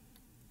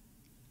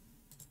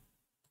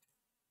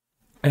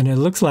 And it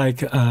looks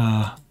like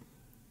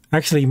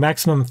actually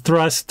Maximum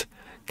Thrust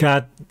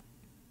got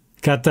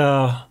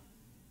the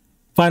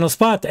final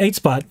spot, the 8th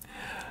spot.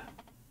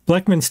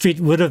 Blechman Street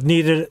would have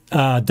needed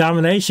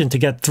domination to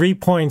get 3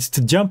 points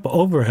to jump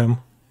over him.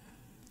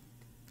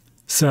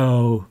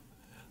 So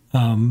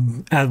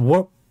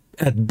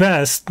at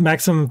best,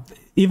 Maximum,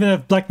 even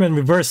if Blechman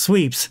reverse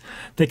sweeps,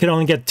 they could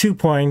only get 2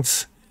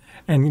 points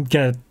and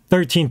get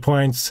 13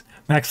 points.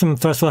 Maximum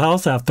Thrust will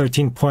also have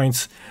 13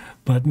 points,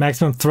 but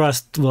Maximum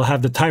Thrust will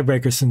have the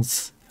tiebreaker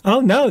since... Oh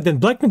no, then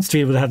Blechman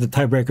Street would have the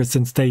tiebreaker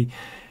since they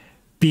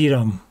beat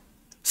him.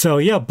 So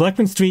yeah,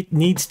 Blechman Street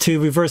needs to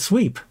reverse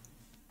sweep.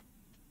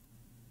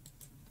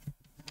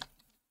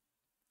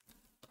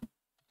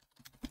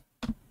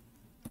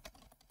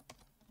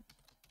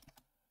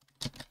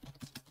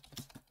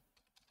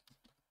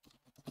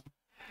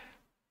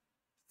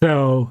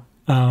 So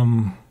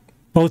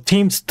both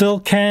teams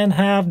still can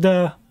have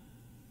the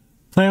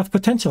playoff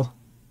potential.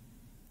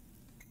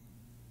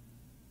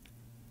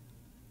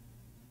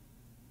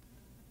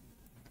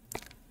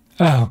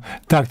 Oh,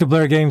 Dr.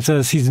 Blair Game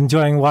says he's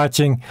enjoying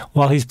watching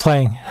while he's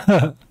playing.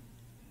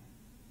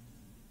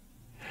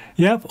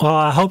 Yep, well,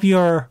 I hope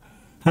you're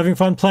having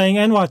fun playing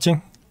and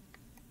watching.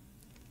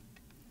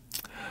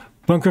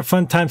 Bunker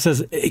Fun Time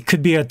says it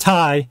could be a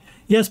tie.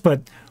 Yes,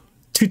 but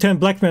 210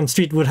 Blechman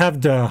Street would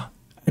have the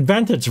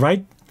advantage,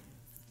 right?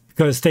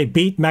 Because they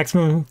beat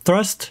Maximum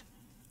Thrust,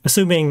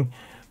 assuming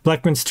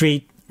Blechman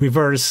Street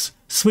reverse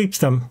sweeps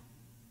them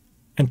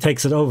and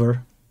takes it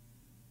over.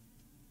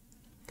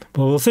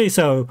 But we'll see.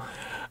 So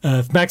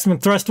if Maximum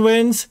Thrust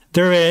wins,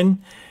 they're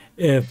in.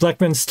 If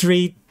Blechman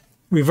Street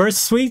reverse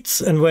sweeps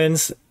and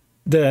wins,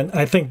 then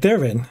I think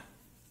they're in.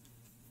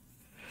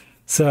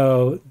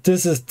 So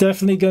this is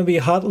definitely going to be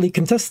hotly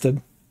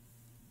contested.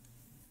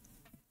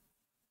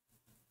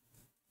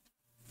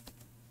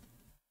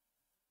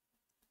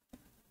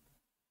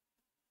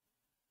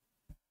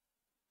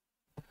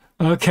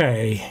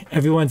 Okay,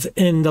 everyone's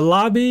in the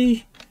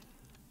lobby.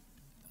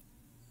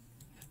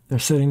 They're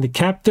setting the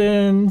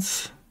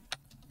captains.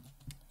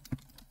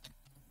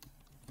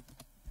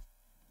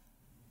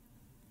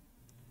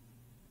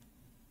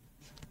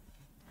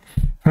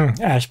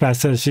 Ashbash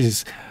says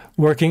she's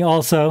working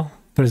also,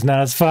 but it's not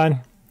as fun.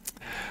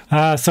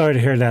 Sorry to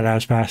hear that,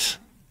 Ashbash.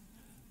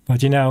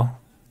 But you know,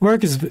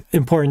 work is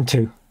important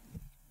too.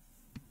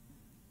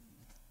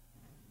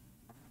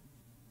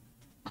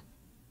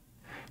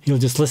 You'll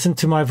just listen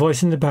to my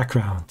voice in the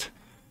background.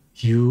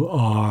 You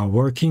are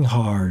working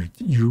hard.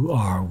 You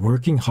are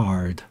working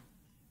hard.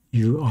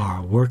 You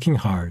are working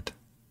hard.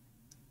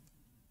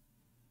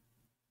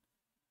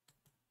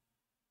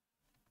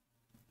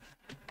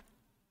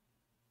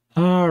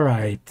 All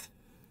right.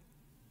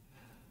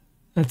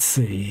 Let's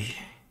see.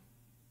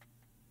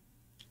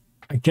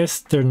 I guess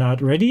they're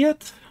not ready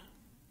yet.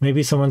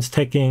 Maybe someone's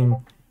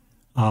taking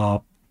a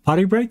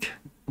potty break.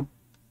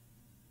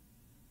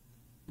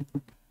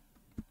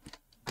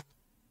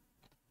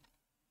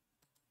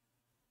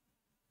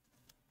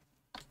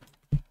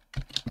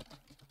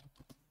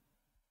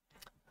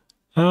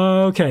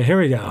 Okay, here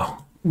we go.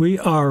 We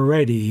are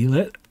ready.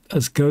 Let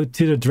us go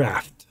to the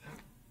draft.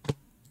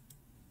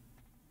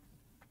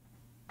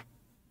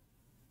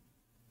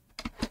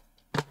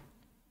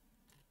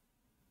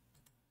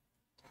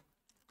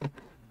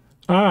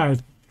 All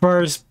right,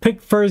 first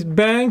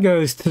band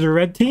goes to the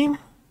red team.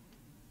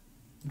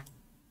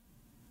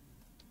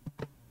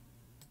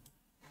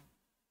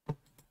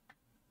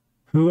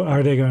 Who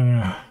are they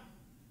gonna?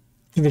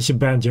 I think they should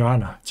ban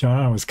Joanna.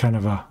 Joanna was kind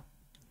of a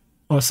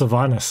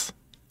Sylvanas.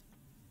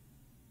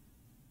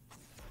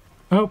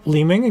 Oh,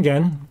 Li Ming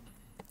again.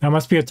 That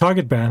must be a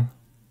target ban.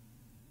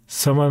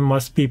 Someone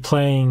must be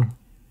playing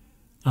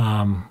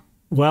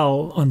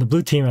well on the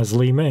blue team as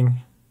Li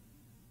Ming.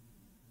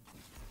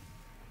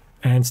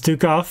 And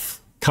Stukov,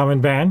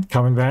 common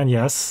ban,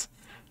 yes.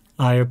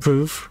 I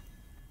approve.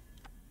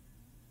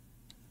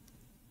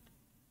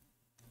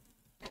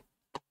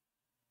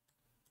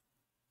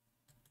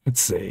 Let's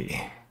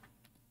see.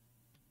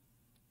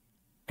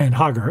 And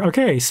Hager.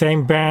 Okay,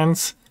 same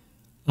bans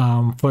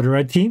for the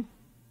red team.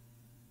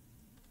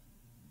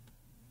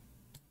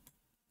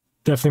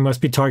 Definitely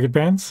must be target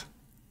bans.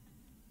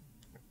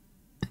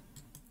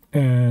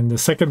 And the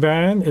second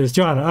ban is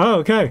Joanna. Oh,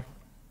 okay.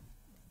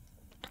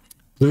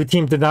 Blue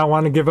team did not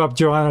want to give up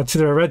Joanna to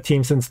the red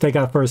team since they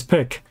got first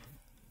pick.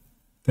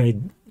 They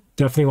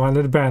definitely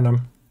wanted to ban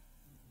them.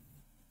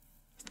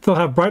 Still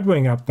have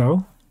Brightwing up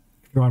though.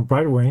 If you want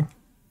Brightwing.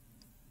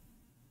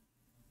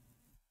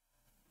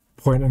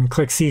 Point and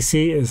click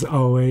CC is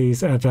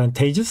always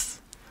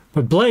advantageous.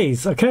 But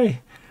Blaze,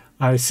 okay.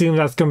 I assume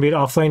that's going to be an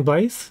offlane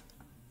Blaze.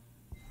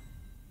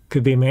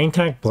 Could be main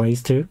tank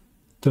Blaze too.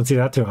 Don't see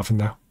that too often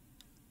though.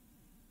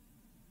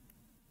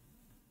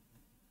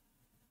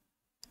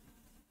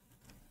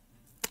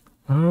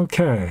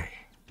 Okay.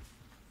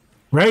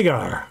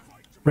 Rhaegar.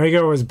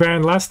 Rhaegar was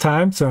banned last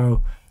time,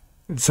 so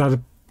decided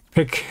to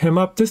pick him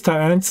up this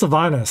time. And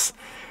Sylvanas.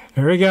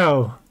 Here we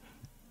go.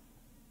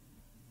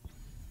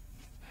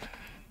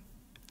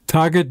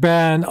 Target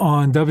ban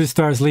on W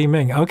Star's Li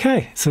Ming.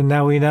 Okay, so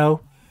now we know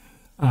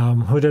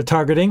who they're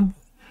targeting.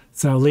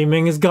 So Li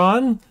Ming is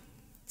gone.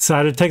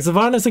 Decided to take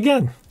Sylvanas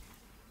again.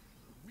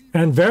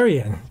 And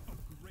Varian.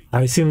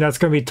 I assume that's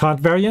going to be Taunt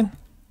Varian.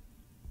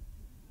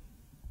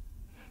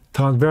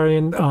 Taunt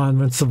Varian on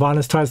when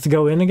Sylvanas tries to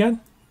go in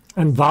again.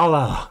 And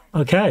Vala.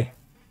 Okay.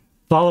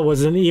 Vala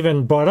wasn't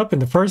even brought up in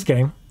the first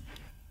game.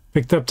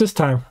 Picked up this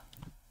time.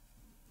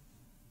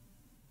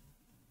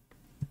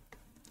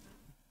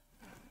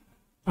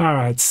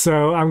 Alright,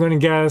 so I'm going to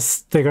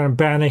guess they're going to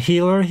ban a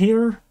healer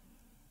here.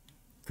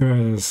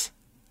 Because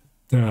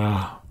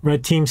the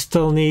red team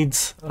still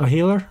needs a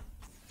healer.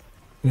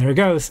 There it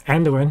goes.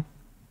 Anduin.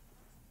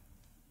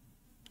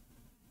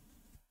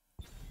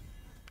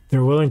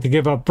 They're willing to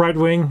give up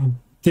Brightwing.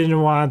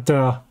 Didn't want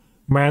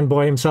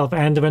Manboy himself,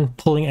 Anduin,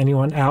 pulling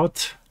anyone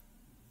out.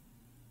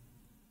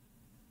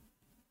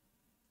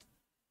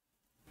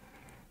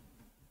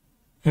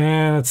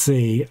 And let's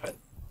see.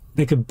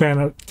 They could ban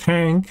a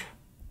tank.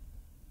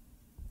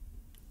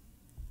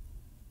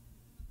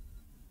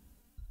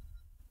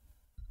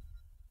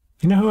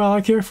 You know who I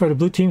like here for the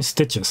blue team?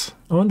 Stitches.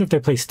 I wonder if they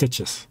play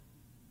Stitches.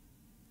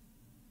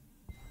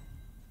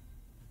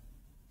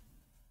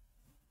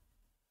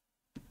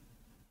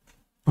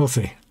 We'll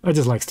see. I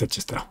just like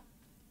Stitches though.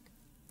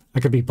 I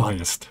could be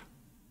biased.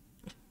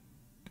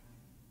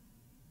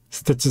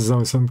 Stitches is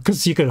awesome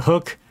because you could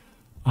hook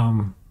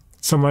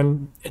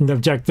someone in the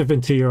objective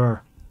into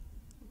your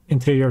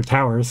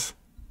towers.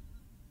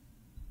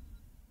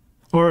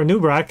 Or a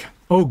Nubrak.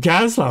 Oh,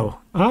 Gazlo.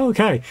 Oh,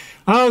 okay.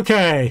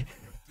 Okay.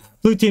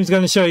 Blue team's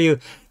going to show you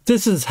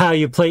this is how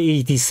you play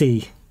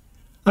ETC.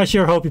 I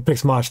sure hope he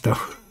picks Mosh though.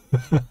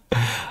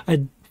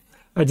 I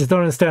just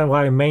don't understand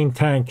why a main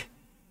tank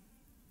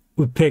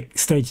would pick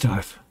Stage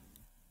Dive.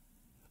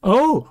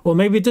 Oh, well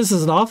maybe this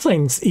is an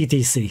offlane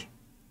ETC.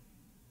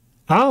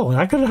 Oh,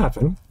 that could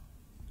happen.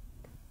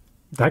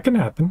 That can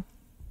happen.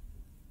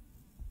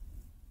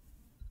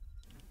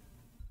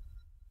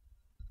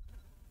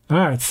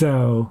 Alright,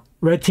 so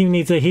red team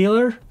needs a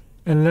healer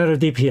and another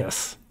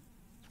DPS.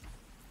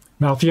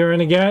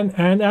 Malfurion again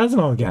and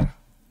Asmo again.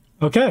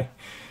 Okay,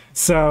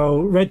 so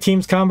red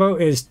team's combo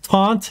is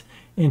Taunt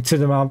into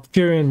the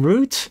Malfurion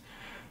root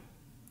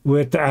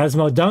with the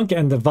Asmo Dunk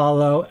and the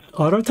Valo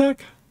auto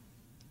attack.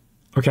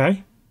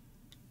 Okay.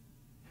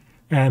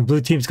 And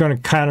blue team's going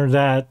to counter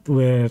that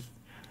with,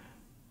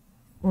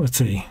 let's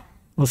see.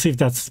 We'll see if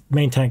that's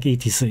main tank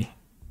ETC.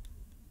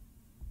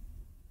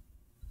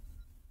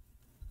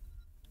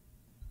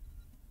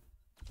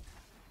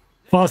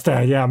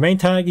 Falstad, yeah, main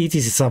tank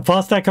ETC. So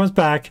Falstad comes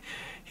back.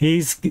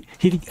 He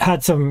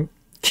had some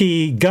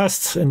key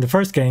gusts in the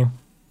first game.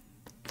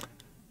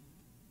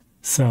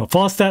 So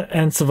Falstad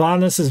and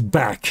Sylvanas is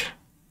back.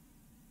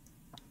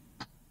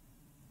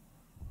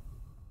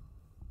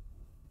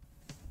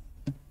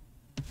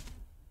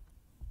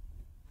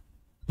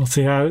 We'll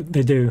see how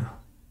they do.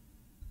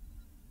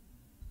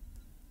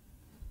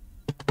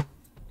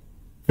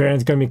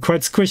 Varian's going to be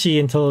quite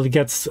squishy until he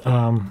gets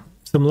some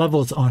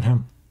levels on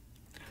him.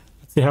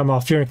 Let's see how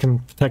Malfurion can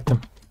protect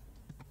him.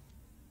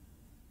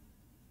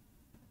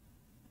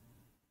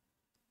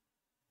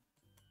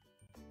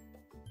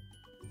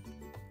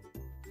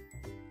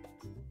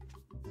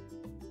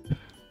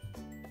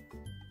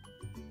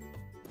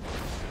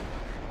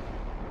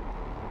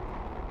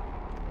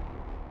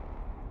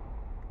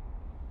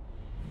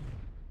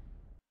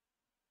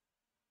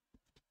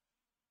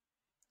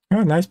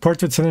 Oh, nice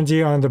portrait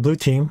synergy on the blue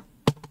team.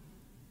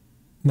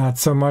 Not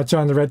so much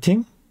on the red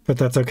team, but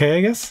that's okay,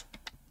 I guess.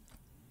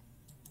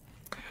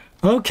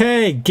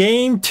 Okay,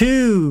 game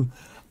 2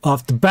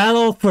 of the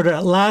battle for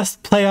the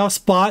last playoff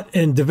spot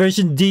in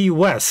Division D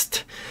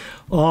West.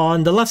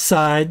 On the left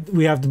side,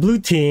 we have the blue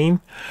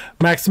team,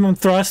 Maximum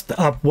Thrust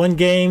up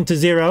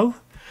 1-0.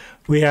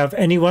 We have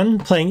Anyone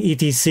playing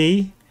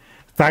ETC,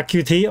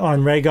 Vacuity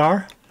on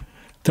Rhaegar,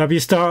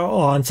 W-Star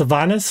on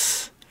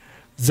Sylvanas,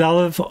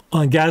 Zelev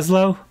on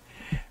Gazlo,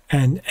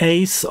 and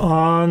Ace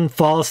on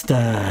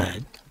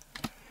Falstad.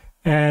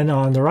 And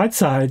on the right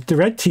side, the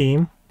red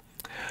team,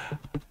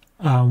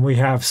 we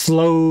have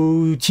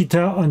Slow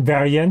Cheetah on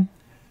Varian,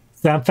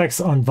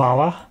 Zamfex on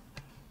Vala,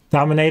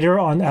 Dominator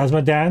on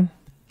Asmodan,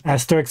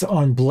 Asterix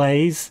on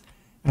Blaze,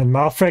 and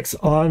Malfrix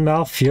on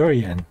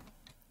Malfurion.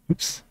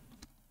 Oops.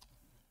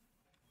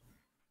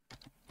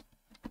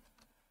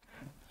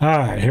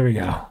 Alright, here we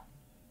go.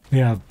 We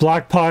have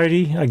Block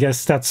Party, I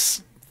guess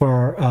that's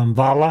for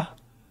Vala.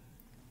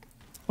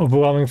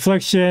 Overwhelming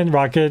Affliction,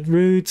 Rocket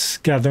Roots,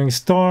 Gathering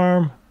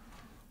Storm,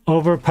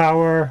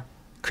 Overpower,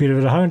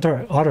 Creative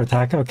Hunter, Auto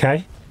Attack,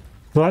 okay.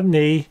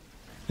 Gluttony,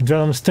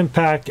 Adrenaline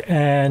Stimpack,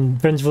 and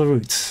Vengeful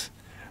Roots.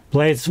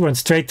 Blaze went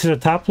straight to the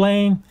top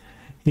lane.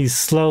 He's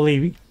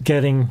slowly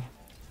getting...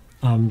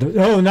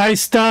 oh, nice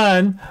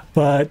stun!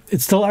 But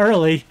it's still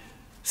early.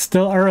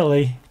 Still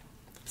early.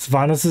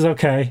 Sylvanas is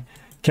okay.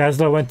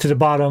 Gazlo went to the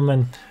bottom,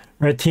 and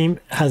red team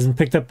hasn't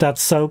picked up that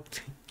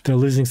soak. They're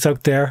losing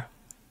soak there.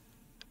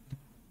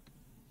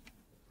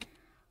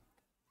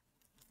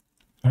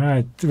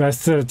 Alright, the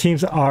rest of the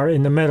teams are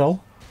in the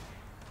middle.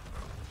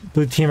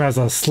 Blue team has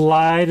a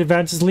slight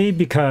advantage lead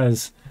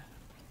because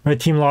red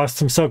team lost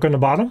some soak on the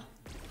bottom.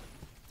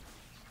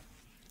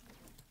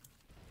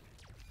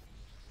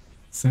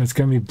 So it's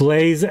going to be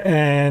Blaze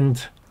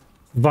and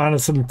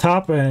Sylvanas on the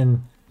top,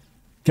 and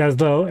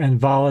Gazlo and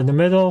Vala in the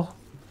middle.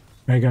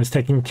 Rhaegar's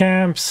taking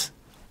camps.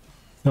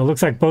 So it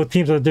looks like both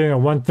teams are doing a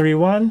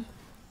 1-3-1.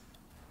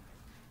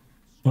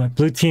 But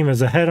blue team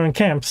is ahead on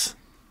camps.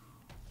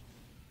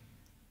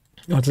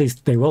 Or at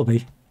least they will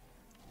be.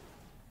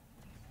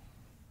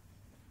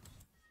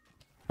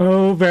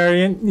 Oh,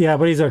 Variant. Yeah,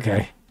 but he's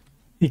okay.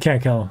 He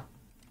can't kill him.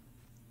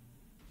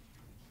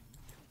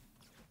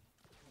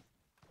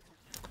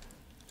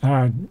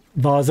 Alright,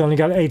 Vala's only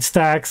got 8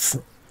 stacks.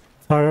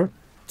 It's hard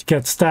to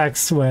get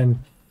stacks when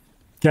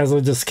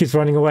Gazlo just keeps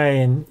running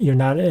away and you're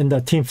not in the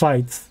team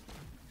fights.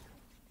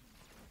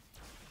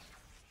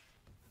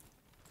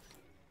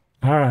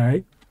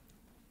 Alright.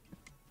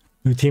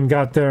 Blue team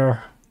got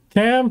their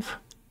camp.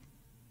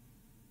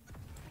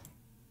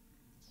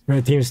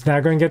 Red team's now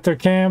going to get their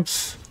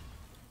camps.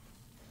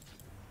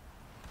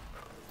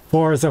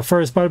 4 is the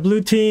first by the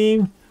blue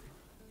team.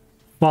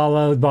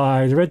 Followed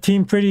by the red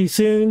team pretty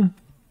soon.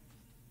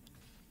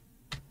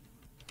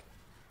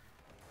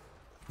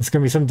 There's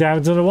going to be some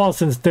damage on the wall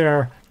since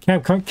their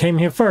camp came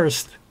here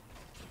first.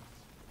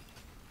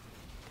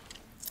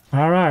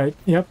 Alright,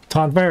 yep,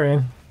 taunt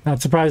Varian.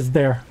 Not surprised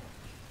there.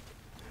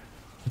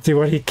 Let's see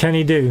what can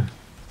he do.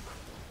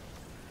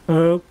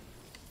 Oh,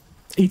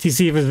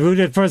 ETC was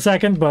rooted for a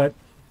second, but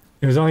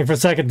it was only for a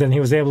second, then he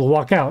was able to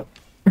walk out.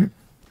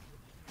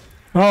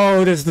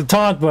 Oh, there's the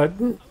taunt, but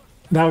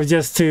that was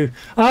just to...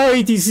 Oh,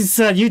 ETC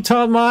said, you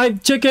taunt my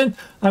chicken,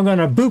 I'm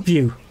gonna boop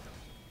you.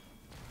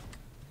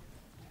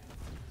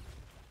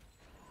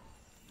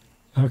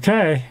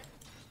 Okay.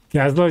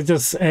 Gazlo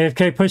just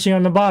AFK pushing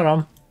on the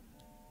bottom.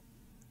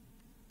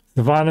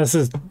 Sylvanas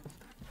has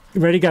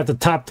already got the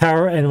top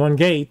tower and 1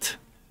 gate.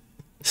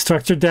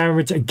 Structure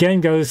damage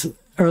again goes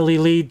early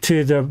lead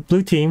to the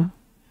blue team.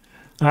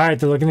 Alright,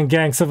 they're looking to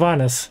gank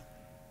Sylvanas.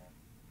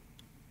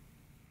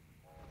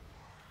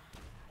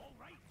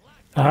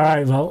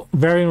 Alright, well,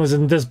 Varian was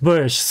in this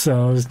bush,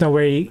 so there's no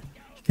way he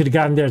could have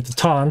gotten there to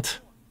taunt.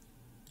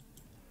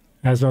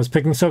 Gazlo was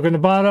picking soak on the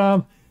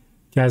bottom.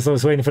 Gazlo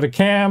was waiting for the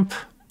camp.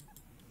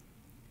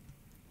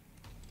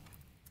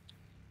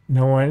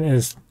 No one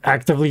is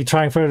actively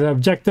trying for the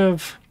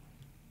objective.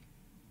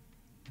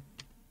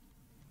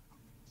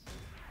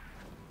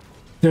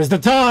 There's the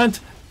taunt!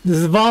 This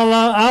is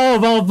Vala. Oh,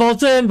 Vala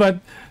vaults in, but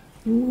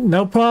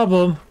no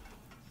problem.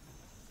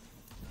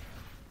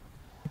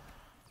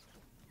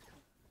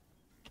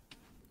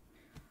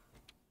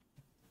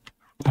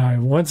 Alright,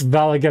 once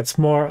Vala gets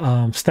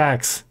more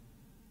stacks,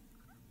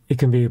 it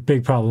can be a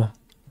big problem.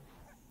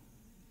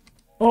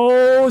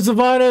 Oh,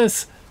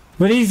 Sylvanas!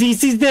 But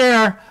he's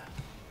there!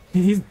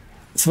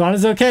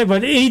 Sylvanas okay,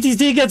 but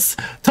ETC gets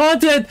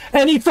taunted,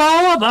 and he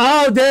followed up!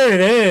 Oh, there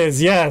it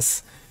is,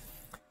 yes!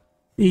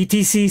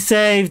 ETC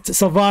saved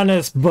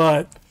Sylvanas,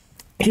 but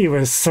he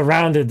was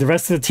surrounded. The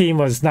rest of the team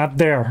was not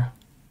there.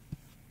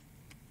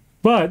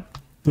 But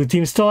blue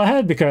team's still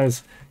ahead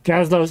because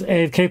Gazlo's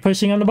AFK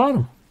pushing on the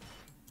bottom.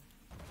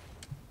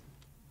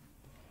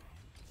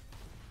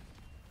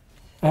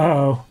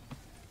 Uh-oh.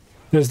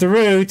 There's the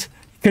root.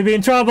 Could be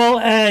in trouble,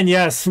 and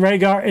yes,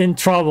 Rhaegar in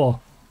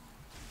trouble.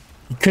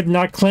 He could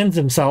not cleanse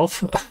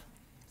himself.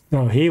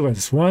 So he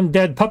was one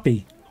dead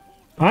puppy.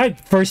 Alright,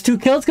 first 2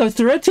 kills goes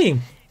to red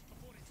team.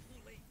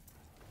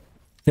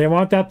 They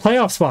want that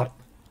playoff spot.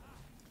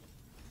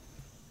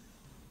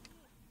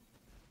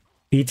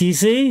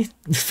 ETC,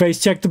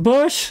 face check the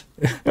bush.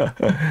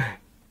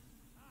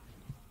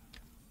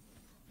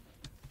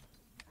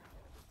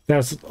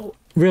 That's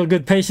real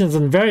good patience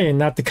and Varian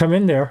not to come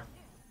in there.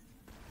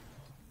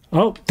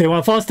 Oh, they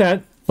want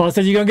Falstad.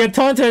 Falstad, you're going to get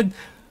taunted.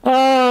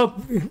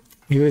 Oh,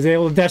 he was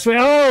able to dash away.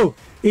 Oh,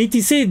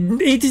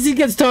 ETC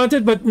gets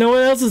taunted, but no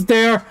one else is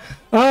there.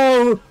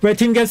 Oh, red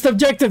team gets the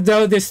objective,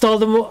 though. They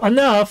stalled him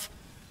enough.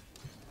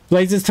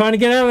 Blaze is trying to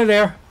get out of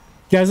there.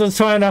 Gazlo's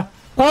trying to...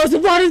 Oh,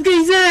 somebody's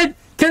getting in!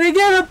 Can they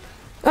get him?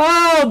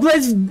 Oh,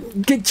 Blaze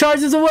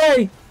charges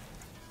away.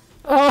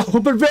 Oh,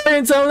 but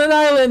Varian's on an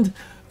island.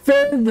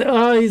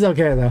 Oh, he's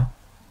okay, though.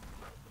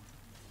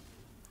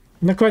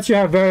 I'm not quite sure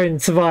how Varian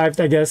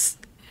survived, I guess.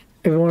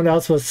 Everyone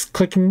else was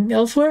clicking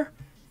elsewhere.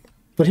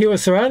 But he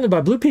was surrounded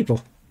by blue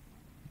people.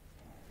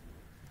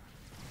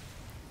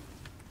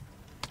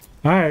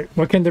 Alright,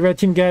 what can the red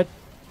team get?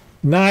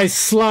 Nice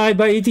slide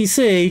by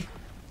ETC.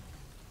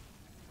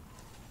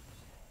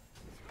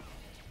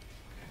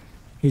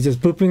 He's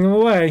just booping him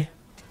away.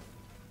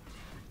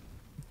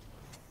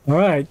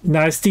 Alright,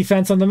 nice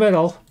defense on the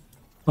middle.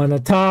 On the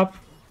top.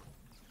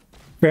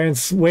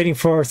 Baron's waiting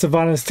for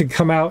Sylvanas to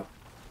come out.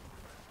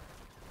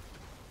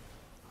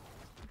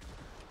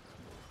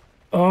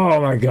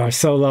 Oh my gosh,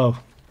 so low.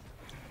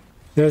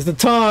 There's the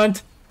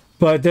taunt,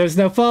 but there's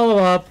no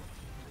follow-up.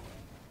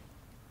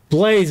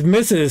 Blaze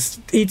misses.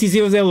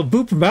 ETC was able to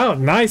boop him out.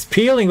 Nice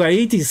peeling by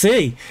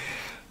ETC.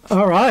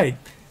 Alright.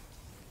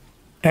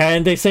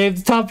 And they saved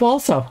the top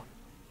also.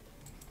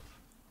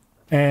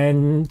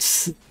 And,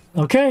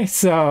 okay,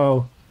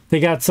 so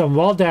they got some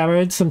wall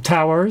damage, some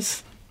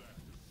towers.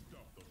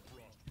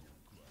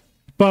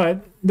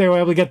 But they were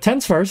able to get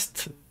 10s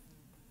first.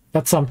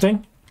 That's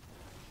something.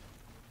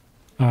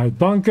 Alright,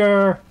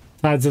 bunker,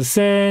 Tides of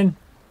Sin,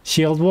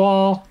 shield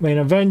wall, Rain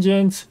of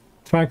Vengeance,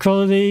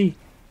 Tranquility,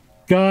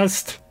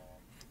 Gust,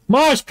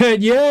 Mosh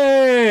Pit,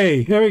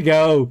 yay! There we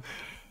go.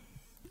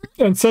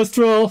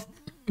 Ancestral,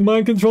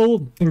 Mind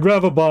Control, and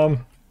Gravel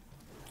Bomb.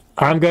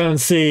 I'm going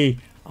to see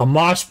a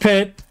Mosh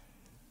Pit,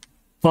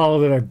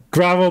 followed with a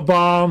Gravel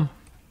Bomb,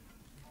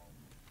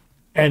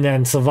 and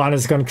then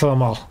Sylvanas going to kill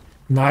them all.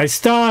 Nice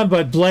stun,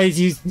 but Blaze,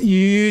 you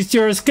used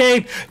your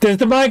escape. There's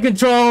the mind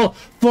control.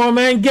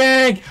 4-man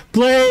gang.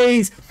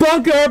 Blaze,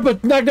 bunker,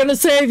 but not gonna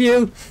save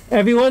you.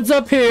 Everyone's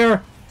up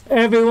here.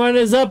 Everyone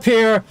is up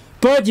here.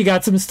 But you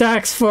got some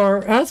stacks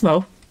for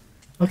Asmo.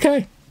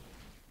 Okay.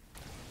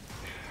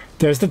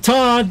 There's the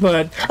taunt,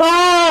 but...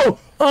 Oh!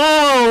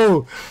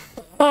 Oh!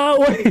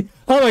 Oh, wait.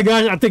 Oh my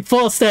gosh, I think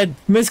Falstad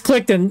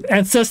misclicked and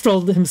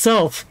Ancestral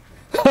himself.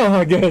 Oh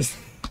my gosh.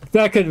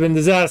 That could have been a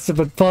disaster,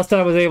 but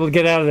Falstad was able to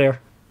get out of there.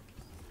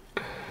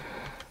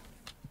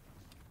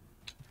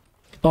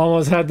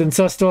 Almost had the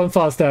Ancestral and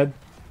Falstad.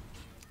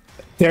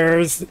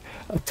 There's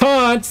a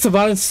taunt.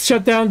 Sylvanas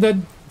shut down the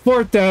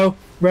fort, though.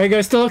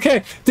 Rhaegar's still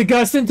okay. The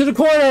Gust into the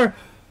corner.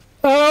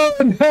 Oh,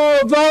 no,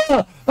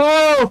 Vala.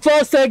 Oh,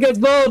 Falstad gets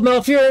bowled.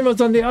 Malfurion was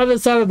on the other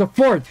side of the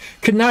fort.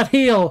 Could not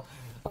heal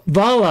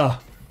Vala.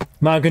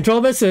 Mind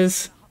control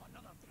misses.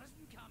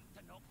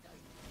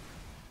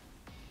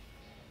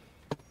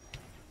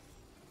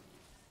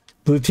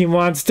 Blue team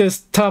wants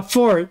this top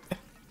fort.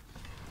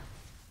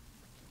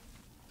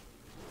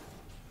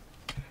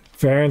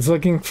 Varian's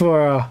looking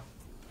for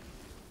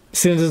as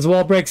soon as his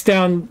wall breaks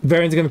down,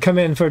 Varian's going to come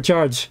in for a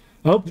charge.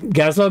 Oh,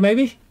 Gazlo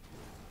maybe?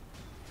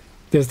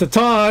 There's the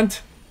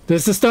taunt.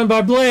 There's the stun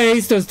by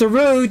Blaze. There's the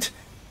root.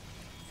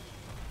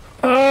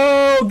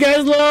 Oh,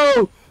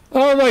 Gazlo!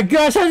 Oh my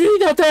gosh, how did he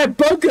not that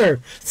bunker?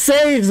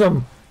 Saves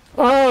him.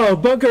 Oh,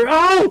 bunker.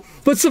 Oh,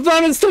 but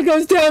Sylvanas still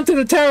goes down to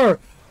the tower.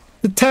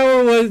 The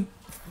tower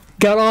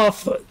got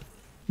off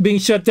being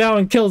shut down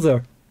and kills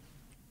her.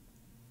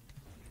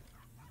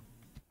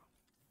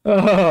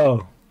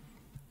 Oh,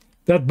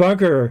 that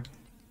bunker,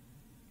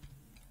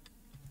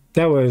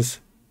 that was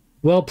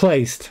well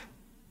placed.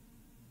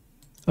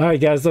 All right,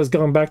 guys, let's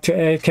go back to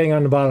AFKing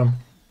on the bottom.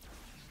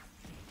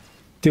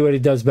 Do what he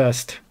does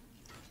best.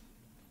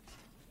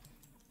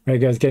 All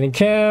right, guys, getting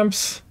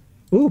camps.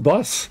 Ooh,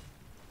 boss.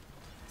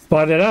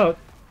 Spotted out.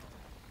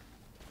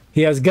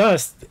 He has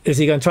Gust. Is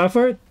he going to try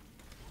for it?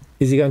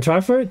 Is he going to try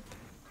for it?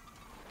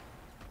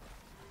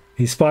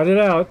 He spotted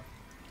out.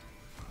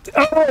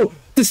 Oh!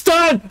 The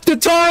stun! The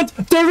taunt!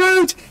 The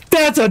root!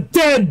 That's a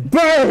dead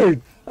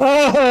bird!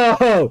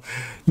 Oh!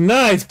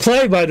 Nice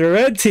play by the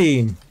red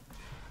team.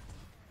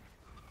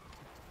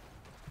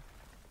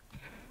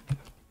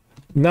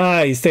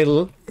 Nice. They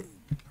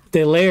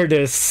layered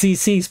their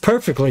CCs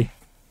perfectly.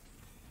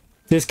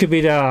 This could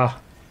be the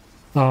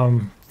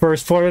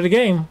first fort of the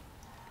game.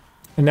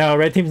 And now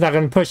red team's not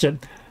going to push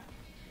it.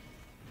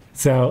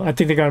 So I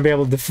think they're going to be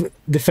able to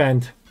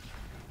defend.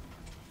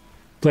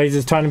 Blaze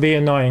is trying to be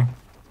annoying.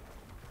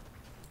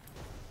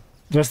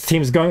 The rest of the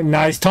team's going.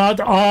 Nice taunt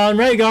on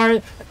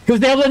Rhaegar. He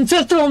was able to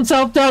ancestral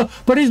himself though,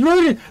 but he's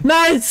rooted.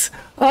 Nice!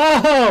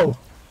 Oh!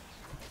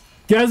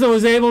 Gazlo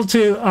was able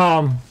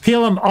to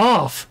peel him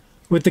off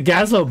with the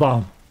Gazlo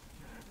bomb.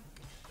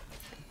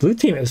 Blue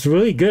team is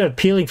really good at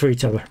peeling for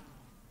each other.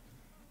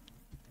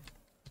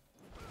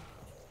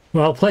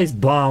 Well, placed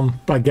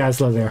bomb by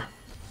Gazla there.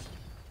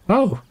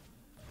 Oh,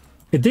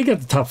 it did get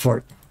the top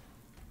fort.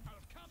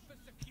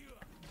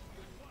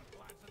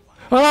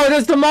 Oh,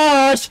 there's the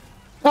marsh.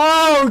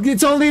 Oh,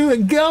 it's only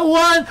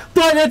one,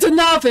 but it's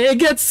enough. It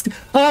gets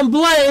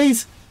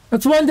Blaze.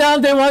 That's one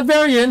down. They want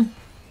Varian.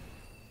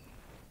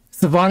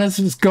 Sylvanas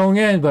is going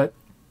in, but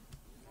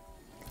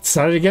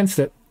decided against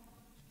it.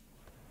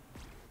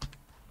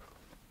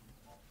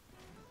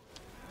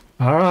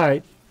 All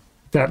right,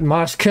 that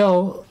marsh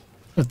kill,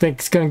 I think,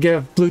 is going to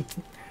give Blue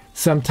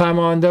some time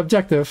on the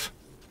objective.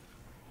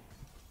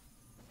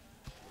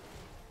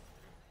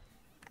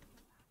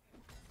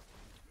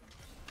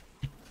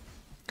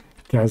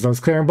 Guys,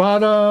 those clearing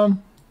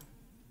bottom.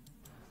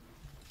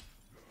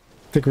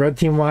 I think red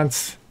team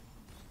wants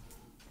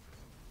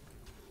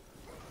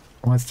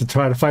to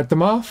try to fight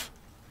them off.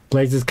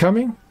 Blaze is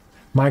coming.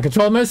 Mind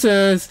control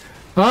misses.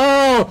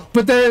 Oh,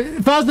 but the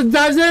Falstad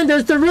dives in.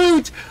 There's the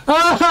root.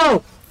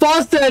 Oh,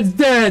 Falstad's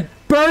dead.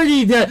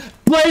 Birdie dead.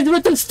 Blaze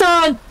with the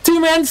stun.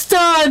 Two-man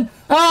stun.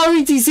 Oh,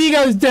 ETC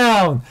goes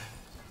down.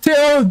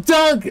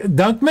 Dunk.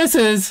 Dunk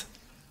misses.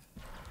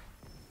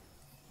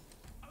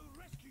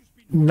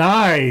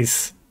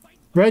 Nice.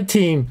 Red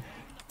team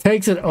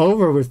takes it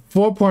over with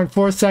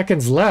 4.4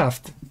 seconds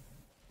left.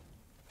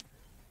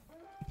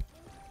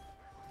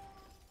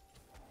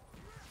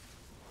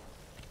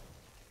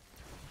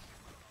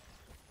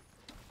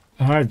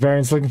 All right,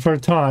 Varian's looking for a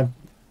taunt.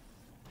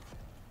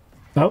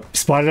 Oh,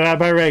 spotted out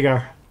by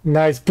Rhaegar.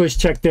 Nice push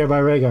check there by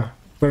Rhaegar.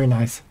 Very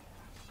nice.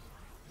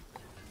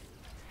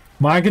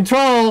 Mind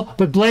control,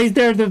 but Blaze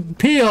there to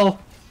peel.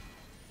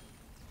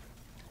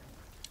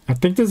 I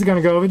think this is going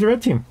to go over the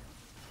red team.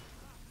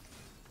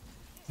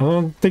 I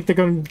don't think they're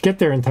going to get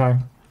there in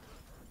time.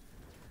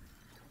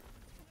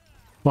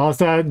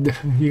 Falstad,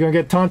 you're going to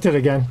get taunted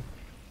again.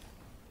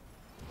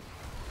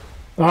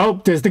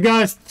 Oh, there's the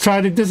guys.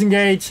 Try to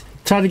disengage.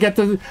 Try to get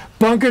the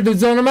bunker to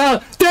zone him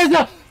out. There's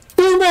a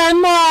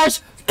two-man marsh.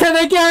 Can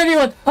they get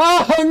anyone?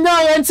 Oh,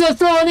 no.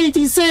 Ancestral on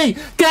ETC.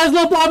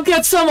 Gazlo Bomb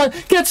gets someone.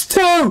 Gets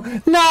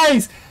two.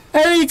 Nice.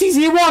 And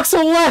ETC walks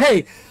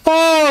away.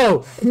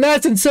 Oh, and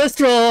that's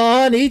Ancestral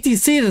on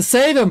ETC to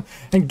save him.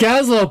 And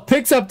Gazlo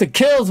picks up the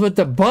kills with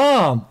the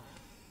bomb.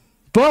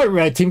 But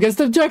red team gets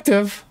the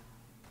objective.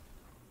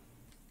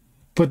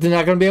 But they're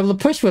not going to be able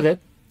to push with it.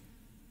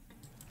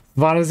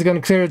 Vanna's going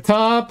to clear the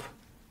top.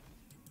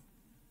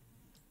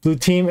 Blue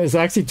team is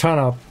actually trying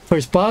to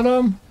push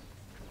bottom.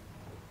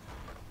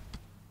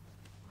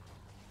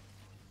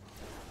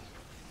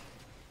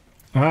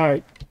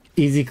 Alright,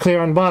 easy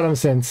clear on bottom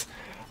since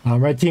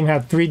red team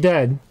had 3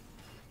 dead.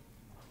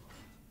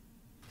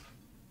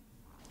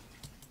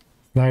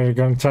 Now you're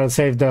going to try to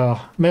save the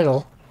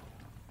middle.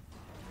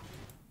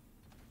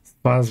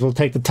 Vannas will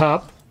take the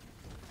top.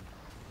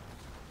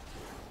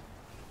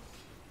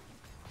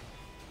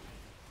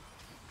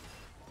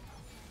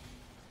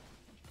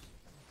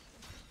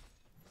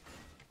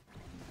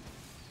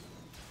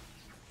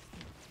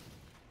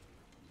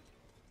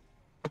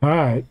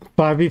 Alright,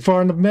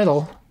 5v4 in the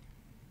middle.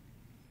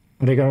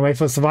 Are they going to wait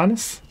for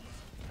Sylvanas?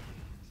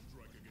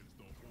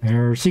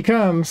 There she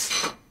comes.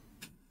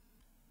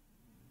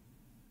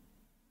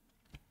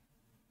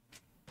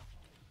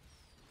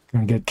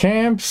 Gonna get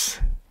camps.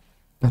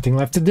 Nothing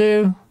left to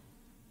do.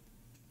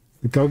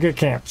 Go get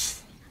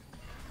camps.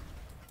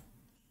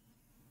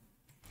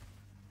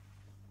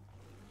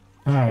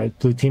 Alright,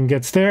 blue team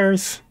gets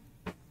theirs.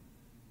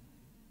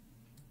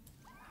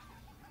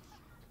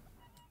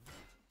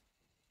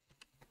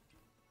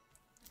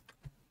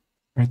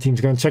 Red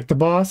team's going to check the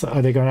boss.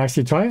 Are they going to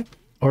actually try it?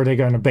 Or are they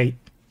going to bait?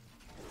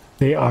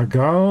 They are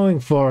going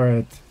for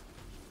it.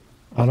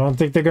 I don't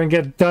think they're going to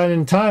get done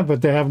in time,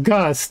 but they have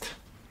Gust.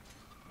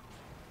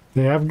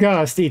 They have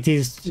Gust.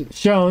 ET's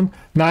shown.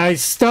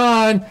 Nice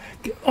stun.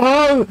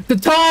 Oh, the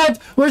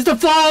taunt. Where's the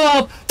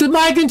follow-up? The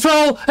mind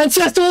control.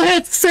 Ancestral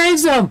hit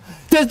saves them.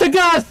 There's the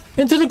Gust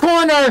into the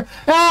corner.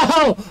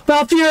 Oh,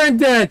 Valfurin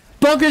dead.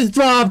 Bunker's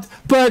dropped,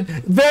 but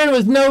Varian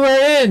was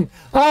nowhere in.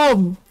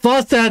 Oh,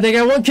 Falstad, they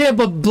got one kill,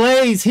 but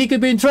Blaze, he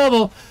could be in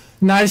trouble.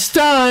 Nice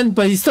stun,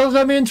 but he's still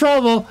gonna be in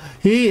trouble.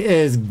 He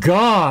is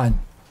gone.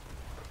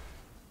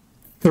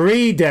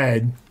 3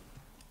 dead.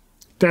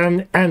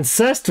 Then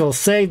Ancestral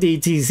saved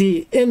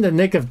ETC in the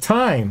nick of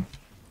time.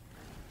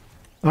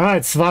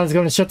 Alright, Svan's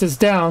gonna shut this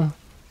down.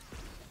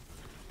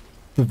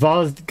 The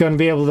Vol is gonna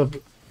be able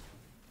to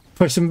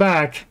push him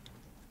back.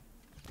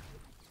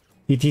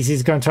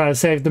 ETC's gonna try to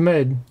save the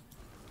mid.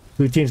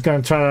 Blue team's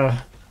gonna try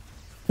to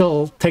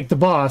still take the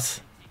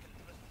boss.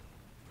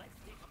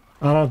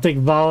 I don't think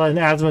Vala and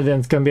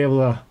Asmodeen's gonna be able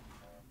to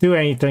do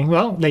anything.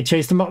 Well, they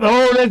chased him up.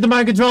 Oh, there's the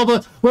mind control,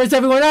 but where's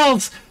everyone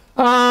else?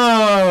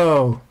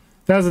 Oh,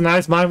 that was a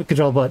nice mind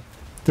control, but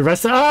the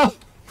rest of... Oh,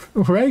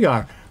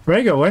 Rhaegar.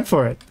 Rhaegar went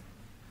for it.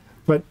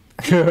 But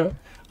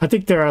I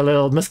think they're a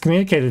little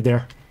miscommunicated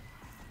there.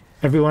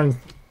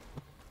 Everyone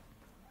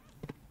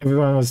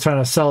was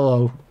trying to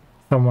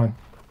someone.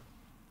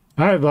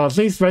 Alright, well, at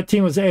least red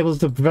team was able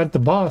to prevent the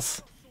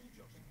boss.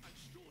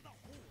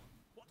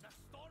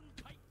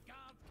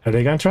 Are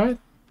they gonna try it?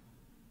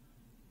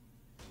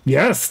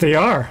 Yes, they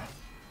are.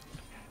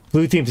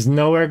 Blue team's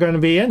nowhere going to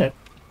be in it.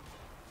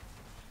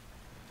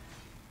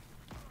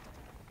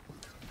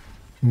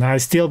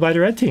 Nice steal by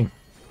the red team.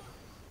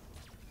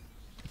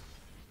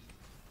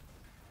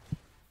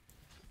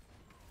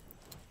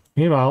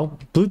 Meanwhile,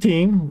 blue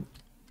team,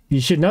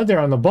 you should know they're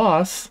on the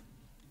boss.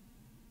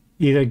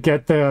 Either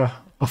get a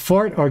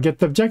fort or get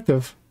the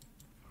objective.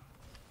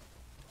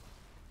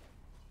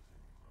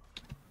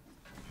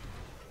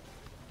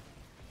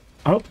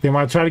 Oh, they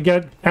might try to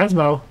get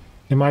Asmo.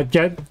 They might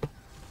get...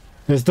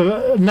 There's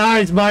the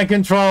nice mind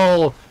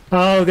control.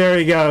 Oh, there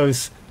he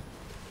goes.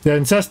 The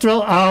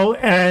ancestral. Oh,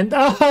 and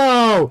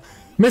oh,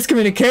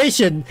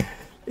 miscommunication.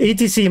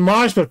 ETC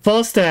Marsh, but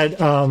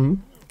Falstad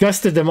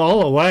gusted them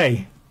all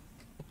away.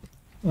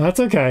 Well, that's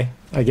okay,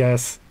 I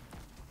guess.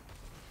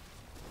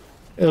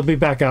 It'll be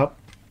back up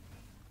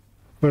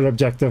for the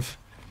objective.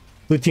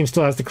 Blue team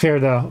still has to clear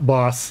the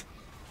boss.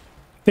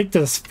 I think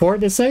the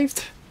fort is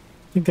saved.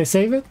 Think they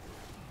save it?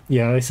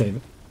 Yeah, they save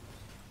it.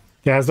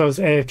 Gazlo's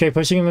AFK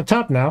pushing in the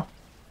top now.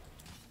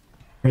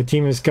 Red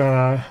team is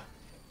gonna...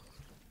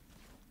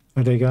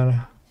 Are they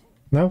gonna...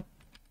 No?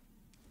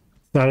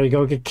 Now they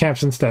go get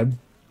camps instead.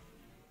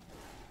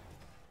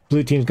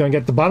 Blue team's gonna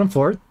get the bottom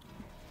fort.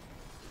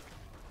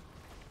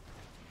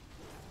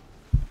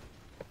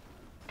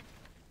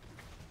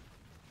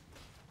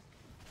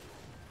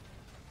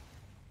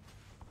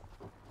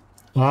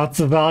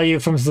 Lots of value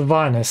from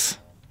Sylvanas.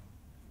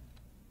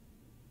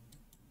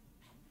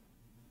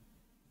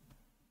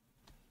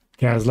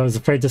 Gazlo's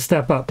afraid to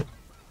step up.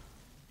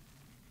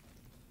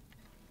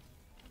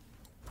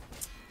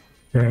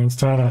 Baron's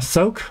trying to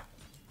soak.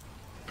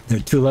 They're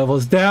 2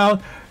 levels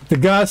down. The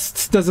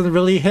gust doesn't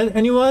really hit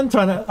anyone.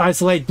 Trying to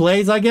isolate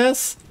Blaze, I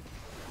guess.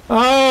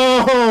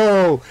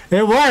 Oh!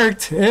 It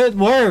worked! It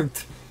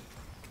worked!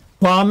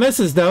 Bomb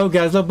misses, though.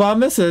 Gazlo bomb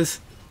misses.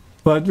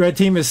 But red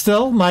team is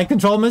still. Mind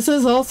control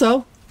misses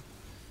also.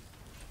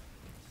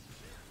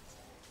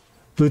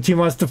 Blue team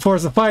wants to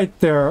force a fight.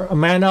 They're a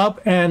man up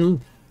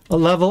and a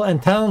level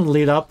and talent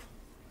lead up.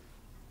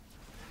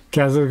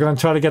 Gazlo are going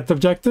to try to get the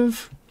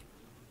objective.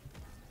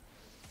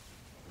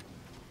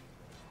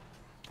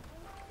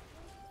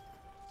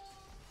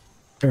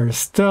 There's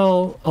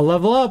still a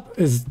level up.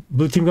 Is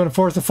blue team going to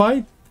force a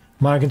fight?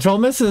 Mind control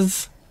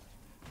misses.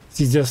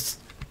 She's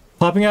just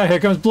popping out. Here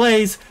comes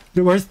Blaze.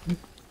 Where's...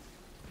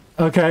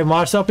 Okay,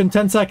 Marsh up in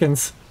 10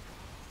 seconds.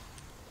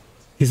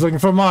 He's looking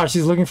for Marsh.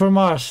 He's looking for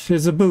Marsh.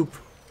 Here's a boop.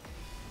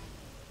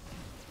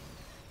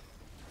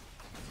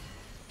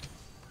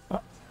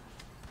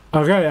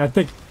 Okay, I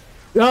think...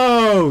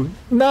 Oh!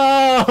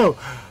 No!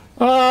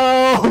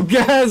 Oh,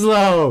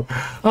 Gazlo!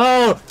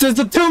 Oh, just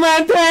a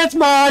 2-man dance,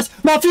 Marsh!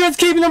 Malfurion's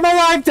keeping him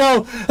alive,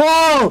 though!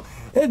 Oh!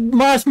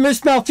 Marsh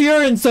missed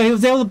Malfurion, so he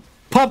was able to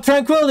pop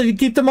Tranquility to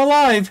keep them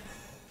alive.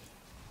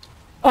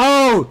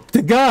 Oh!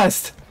 The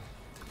Gust!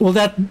 Will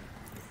that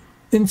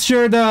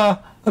ensure the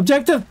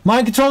objective?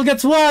 Mind Control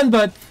gets 1,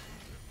 but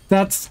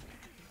that's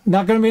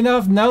not going to be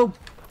enough. Nope.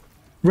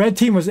 Red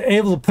team was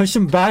able to push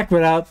him back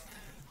without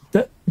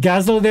the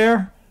Gazlo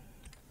there.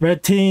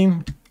 Red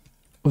team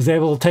was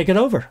able to take it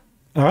over.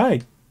 All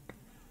right.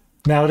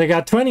 Now they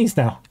got 20s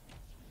now.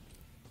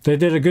 They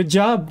did a good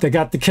job. They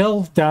got the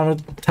kill down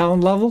at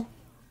talent level.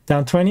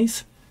 Down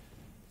 20s.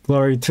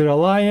 Glory to the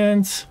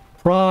Alliance.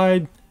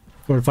 Pride.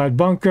 Fortified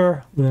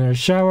Bunker. Lunar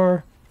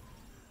Shower.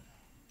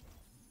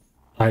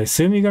 I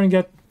assume you're going to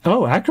get...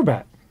 Oh,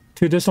 Acrobat.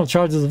 2 additional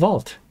charges of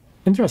Vault.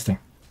 Interesting.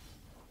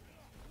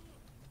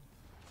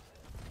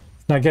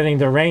 Not getting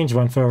the range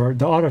one for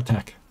the auto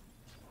attack.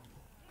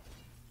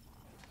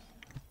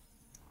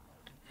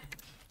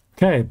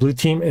 Okay, blue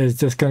team is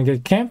just going to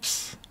get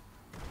camps.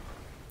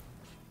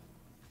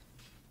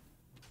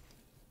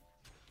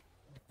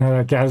 Now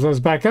that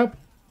Gazlo's back up,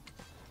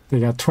 they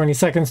got 20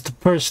 seconds to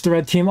push the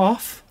red team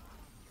off.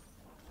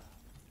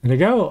 There they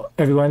go.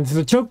 Everyone to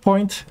the choke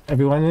point.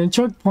 Everyone in the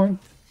choke point.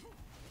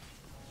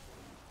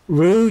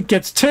 Rude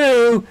gets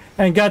 2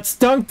 and got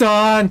stunked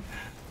on.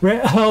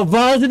 Oh,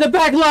 Vala's in the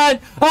back line.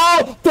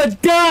 Oh,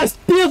 but Gust!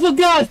 Beautiful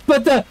Gust!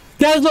 But the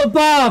Gazlo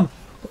bomb!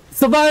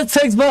 Sylvanas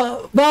takes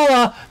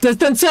Vala.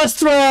 That's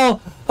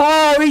Ancestral.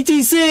 Oh,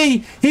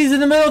 ETC. He's in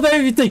the middle of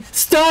everything.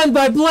 Stunned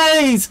by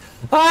Blaze.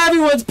 Oh,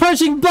 everyone's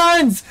pushing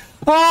buttons.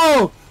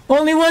 Oh,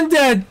 only 1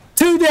 dead.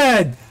 2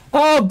 dead.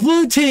 Oh,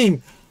 blue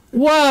team.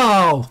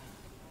 Wow.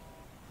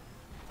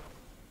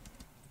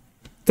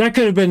 That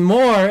could have been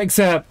more,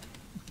 except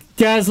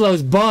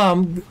Gazlo's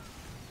bomb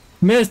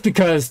missed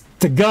because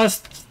the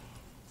Gust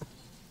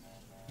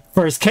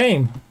first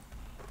came.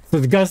 So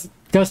the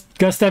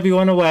Gust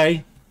everyone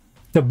away.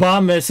 The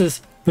bomb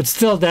misses, but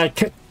still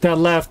that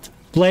left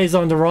Blaze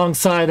on the wrong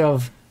side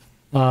of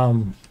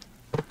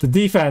the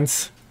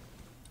defense.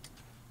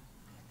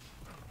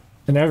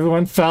 And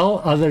everyone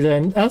fell other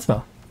than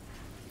Esma.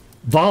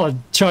 Vala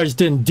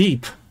charged in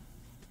deep.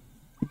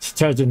 She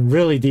charged in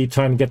really deep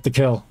trying to get the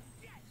kill.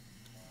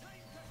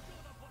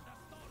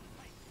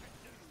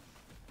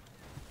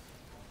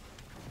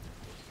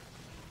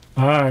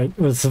 Alright,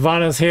 with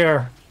Sylvanas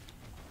here,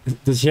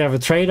 Does she have a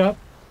trade up?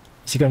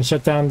 Is she going to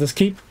shut down this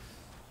keep?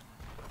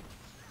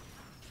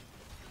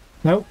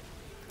 Nope.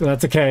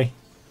 That's okay.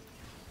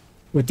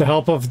 With the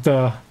help of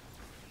the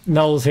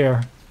gnolls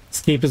here,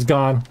 this keep is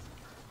gone.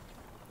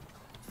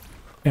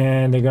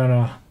 And they're going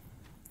to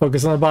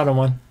focus on the bottom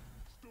one.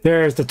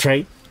 There's the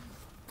trait.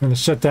 Going to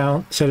shut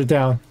it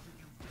down.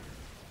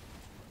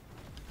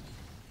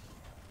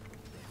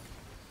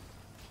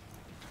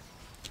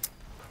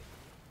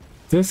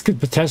 This could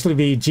potentially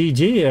be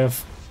GG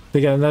if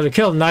they get another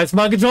kill. Nice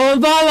mind control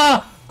on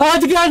Vala! Oh,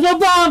 the guy's no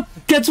bomb!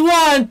 Gets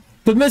one!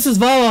 But misses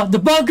Vala. The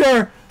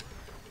bunker!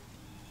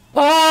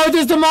 Oh,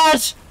 there's the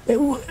march!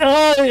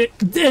 Yeah,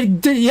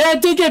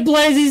 it did get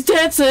Blaze. He's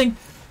dancing!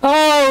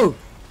 Oh!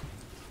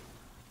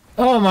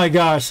 Oh my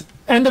gosh.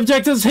 End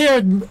objectives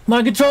here.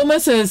 Mind control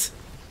misses.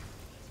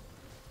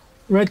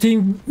 Red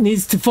team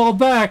needs to fall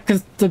back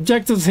because the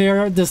objectives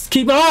here just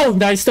keep. Oh,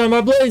 nice stun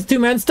by Blaze.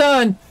 2-man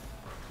stun.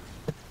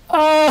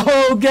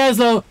 Oh,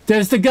 Gazlo.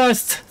 There's the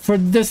gust for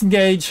the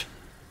disengage.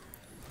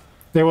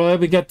 They will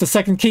able to get the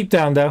second keep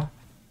down though.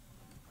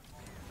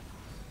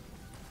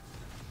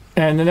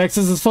 And the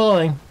Nexus is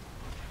falling.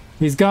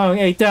 He's going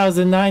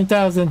 8,000,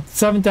 9,000,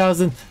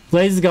 7,000.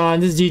 Blaze is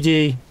gone. This is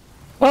GG.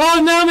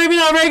 Oh no, maybe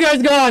not.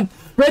 Rhaegar's gone.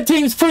 Red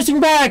team's pushing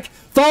back.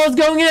 Fall's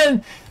going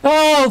in.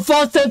 Oh,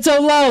 Fall's dead so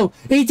low.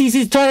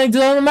 ETC's trying to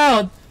zone him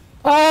out.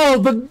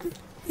 Oh, but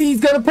he's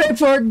gonna pay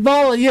for it.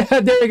 Ball. Yeah,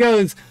 there he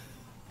goes.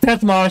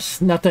 Death Marsh.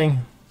 Nothing.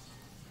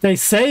 They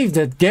saved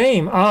the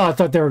game. Oh, I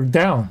thought they were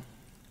down.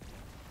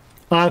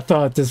 I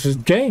thought this was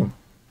game.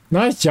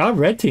 Nice job,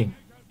 Red team.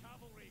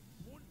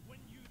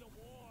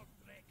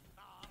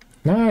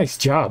 Nice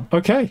job.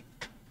 Okay.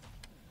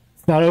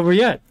 It's not over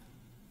yet.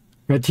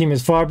 Red team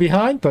is far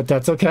behind, but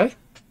that's okay.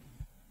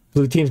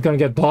 Blue team's going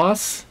to get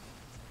boss.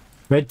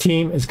 Red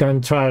team is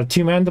going to try to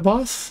two-man the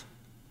boss.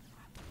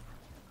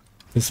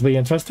 This will be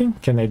interesting.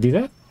 Can they do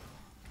that?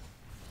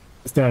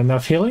 Is there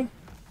enough healing?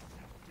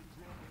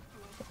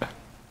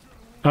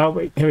 Oh,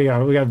 wait. Here we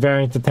go. We got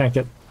Variant to tank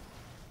it.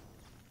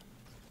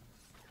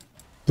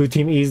 Blue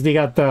team easily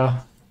got the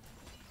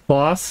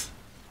boss.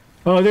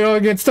 Oh, they're all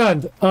going to get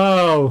stunned.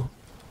 Oh.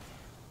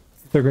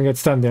 They're going to get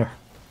stunned there.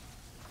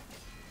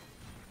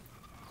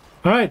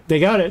 Alright, they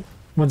got it.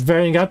 Once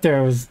Varian got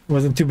there, it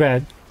wasn't too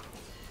bad.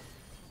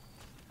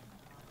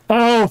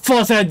 Oh,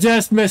 False,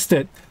 just missed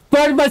it.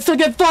 Bird might still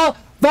get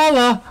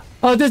Vala.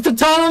 Oh, there's the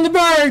taunt on the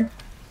bird.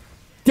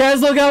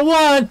 Gazlo got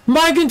one.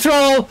 Mind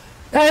control.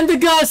 And the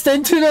gust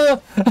into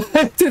the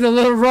into the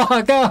little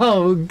rock.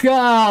 Oh,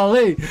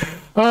 golly.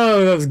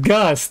 Oh, those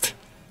gust.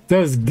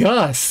 Those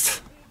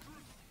gust.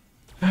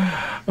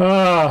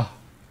 Oh,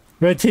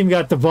 red team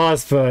got the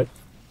boss, but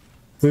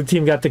blue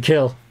team got the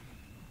kill.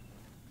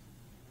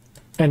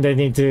 And they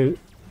need to...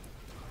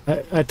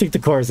 I think the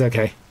core is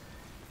okay.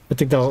 I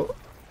think they'll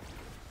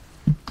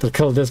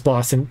kill this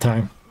boss in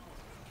time.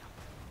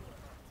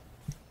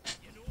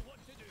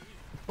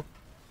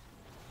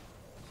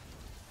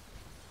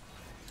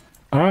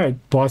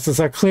 Alright, bosses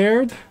are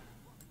cleared.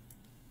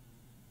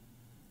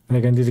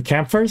 They're going to do the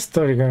camp first,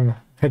 or they're going to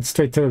head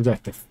straight to the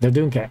objective? They're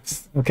doing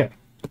camps. Okay.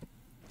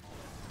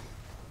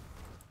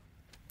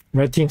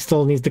 Red team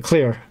still needs to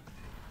clear.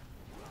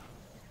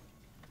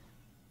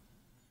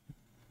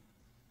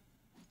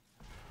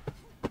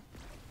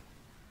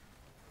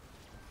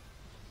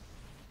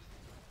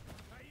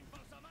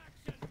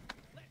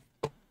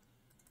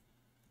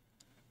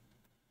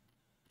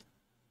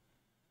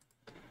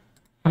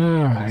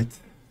 Alright.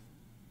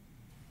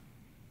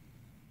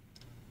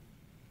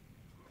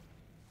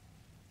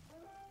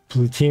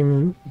 Blue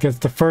team gets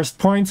the first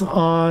points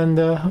on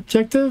the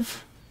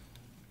objective.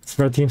 This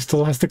red team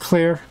still has to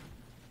clear.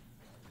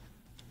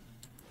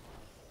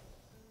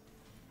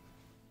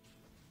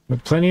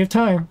 But plenty of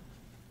time.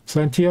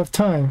 Plenty of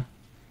time.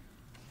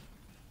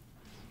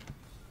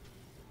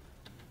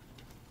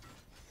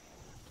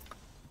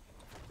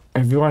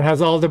 Everyone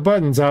has all the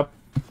buttons up.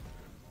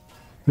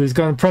 Who's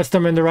going to press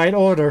them in the right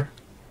order?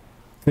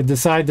 To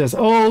decide this.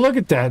 Oh, look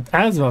at that.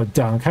 Asmo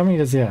dunk. How many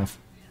does he have?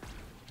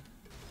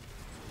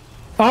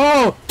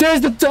 Oh,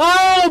 there's the...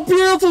 Oh,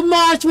 beautiful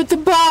march with the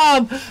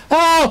bomb.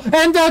 Oh,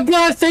 and the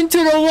gust into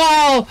the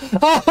wall.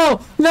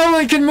 Oh, no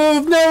one can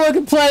move. No one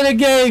can play the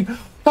game.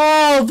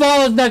 Oh,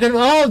 Vala's not going to...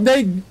 Oh,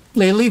 they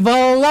leave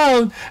Vala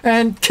alone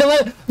and kill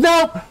it.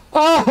 No.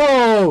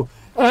 Oh,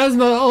 Asmo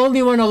the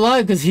only one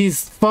alive because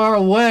he's far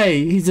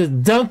away. He's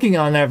just dunking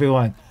on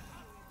everyone.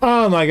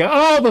 Oh, my God.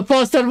 Oh, but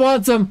Falstad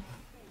wants him.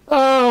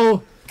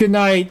 Oh, good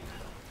night.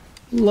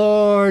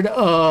 Lord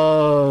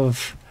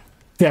of...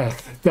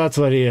 Death. That's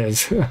what he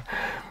is.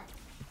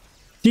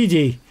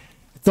 GG.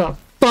 It's a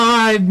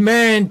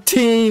 5-man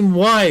team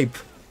wipe.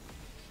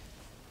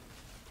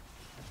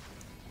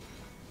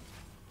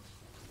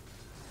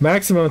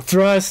 Maximum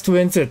Thrust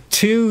wins at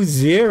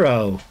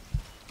 2-0.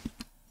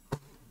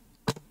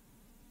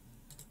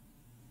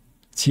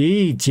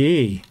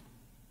 GG.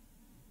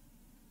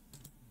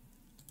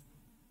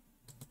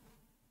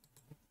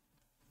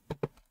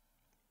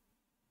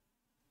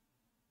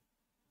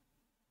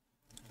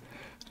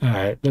 All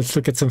right, let's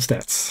look at some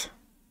stats.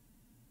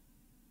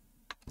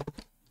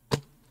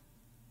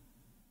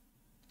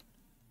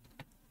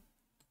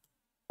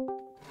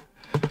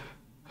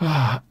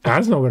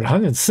 Asthma with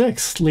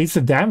 106 leads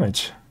to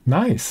damage.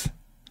 Nice.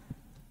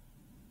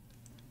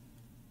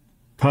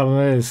 Problem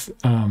is,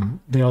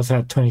 they also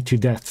had 22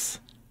 deaths.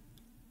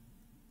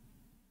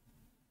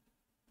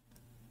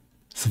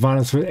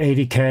 Sylvanas with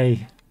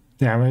 80k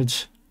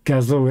damage.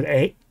 Gazler with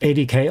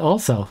 80k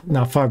also,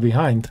 not far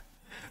behind.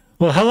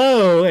 Well,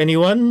 hello,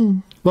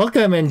 anyone.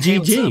 Welcome, and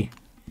GG.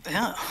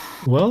 Yeah.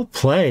 Well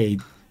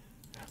played.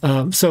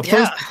 So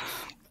first,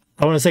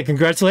 I want to say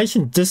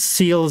congratulations. This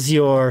seals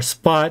your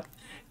spot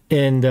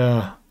in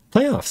the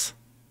playoffs.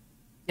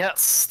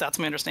 Yes, that's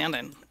my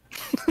understanding.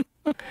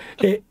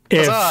 It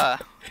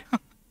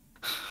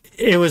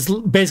was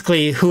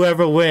basically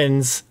whoever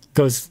wins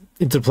goes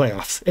into the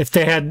playoffs. If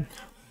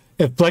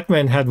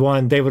Blechman had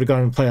won, they would have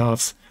gone into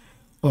playoffs.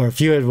 Or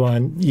if you had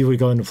won, you would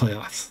go into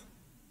playoffs.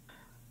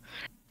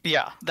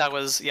 Yeah, that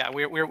was,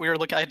 we were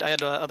looking, I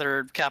had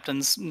other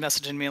captains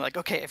messaging me like,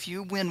 okay, if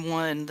you win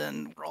one,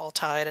 then we're all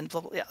tied and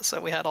blah, blah, yeah.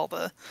 So we had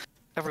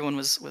everyone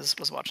was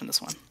watching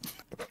this one.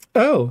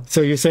 Oh,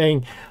 so you're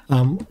saying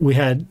we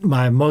had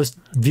my most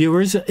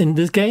viewers in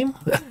this game?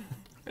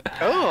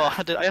 Oh,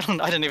 I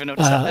didn't even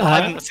notice that.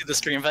 I didn't see the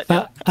stream, but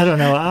yeah. I don't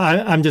know.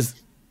 I'm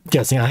just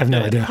guessing. I have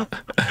no idea.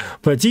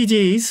 But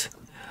GG's.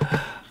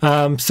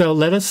 So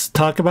let us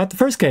talk about the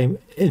first game,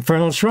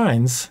 Infernal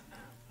Shrines.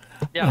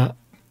 Yeah.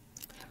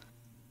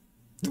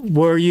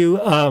 Were you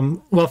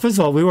well, first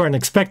of all, we weren't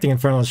expecting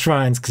Infernal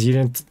Shrines because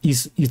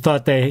you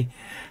thought they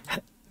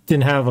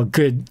didn't have a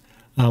good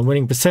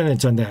winning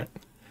percentage on that.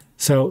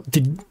 So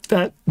did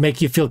that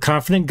make you feel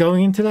confident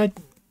going into that?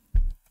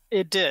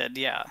 It did,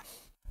 yeah.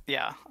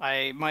 Yeah.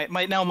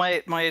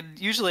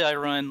 Usually I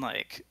run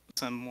like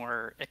some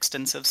more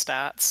extensive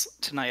stats.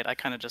 Tonight I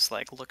kind of just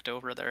like looked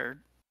over their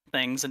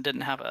things and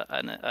didn't have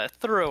a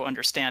thorough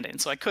understanding,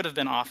 so I could have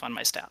been off on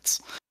my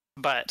stats,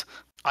 but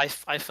I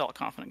felt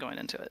confident going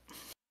into it.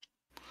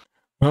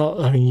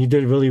 Well, I mean, you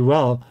did really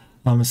well,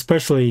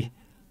 especially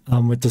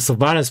with the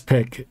Sylvanas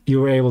pick.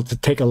 You were able to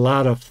take a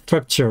lot of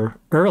structure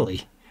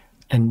early,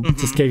 and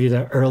just gave you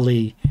that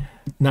early,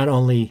 not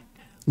only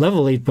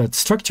level lead but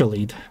structure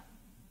lead.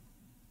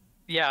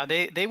 Yeah,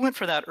 they went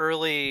for that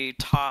early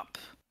top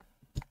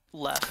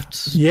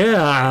left.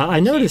 Yeah, I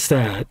noticed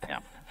that. Yeah,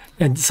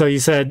 and so you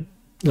said,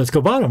 let's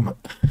go bottom.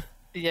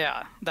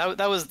 Yeah, that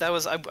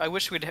was. I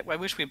wish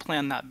we'd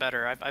planned that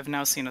better. I've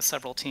now seen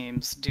several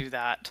teams do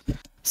that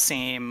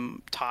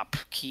same top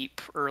keep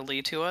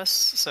early to us.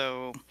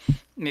 So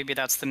maybe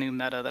that's the new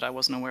meta that I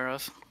wasn't aware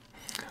of.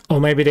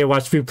 Or maybe they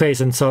watched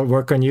replays and saw it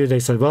work on you. They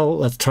said, "Well,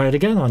 let's try it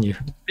again on you."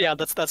 Yeah,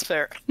 that's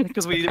fair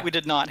because we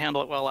did not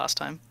handle it well last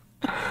time.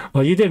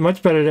 Well, you did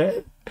much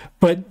better,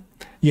 but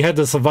you had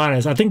the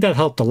Sylvanas. I think that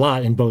helped a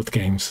lot in both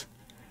games.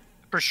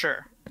 For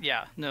sure.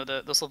 Yeah, no,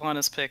 the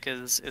Sylvanas pick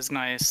is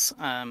nice.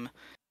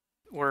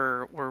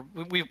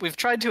 We've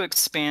tried to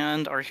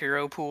expand our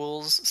hero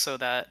pools so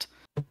that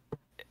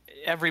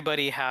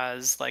everybody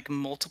has like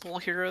multiple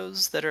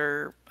heroes that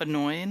are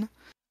annoying,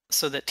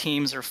 so that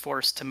teams are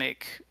forced to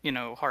make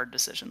hard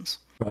decisions.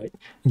 Right.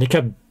 And they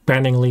kept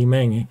banning Li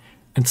Ming,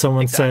 and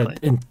someone said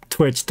in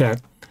Twitch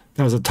that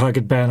was a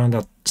target ban on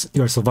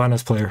your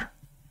Sylvanas player.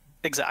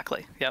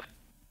 Exactly. Yep.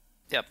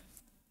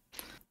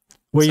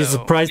 Were you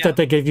surprised that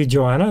they gave you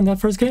Johanna in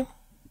that first game?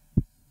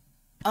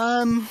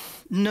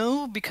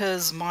 No,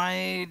 because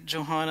my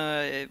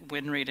Johanna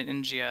win rate in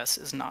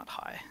NGS is not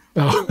high.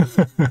 Oh,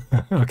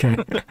 okay.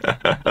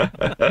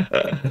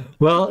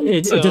 Well,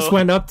 it just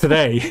went up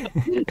today.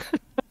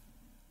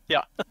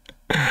 Yeah.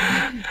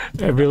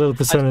 Every little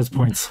percentage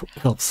points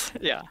helps.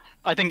 Yeah.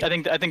 I think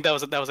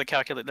that was a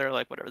calculate. They're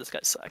like, whatever, this guy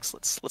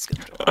sucks. Let's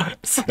get Johanna.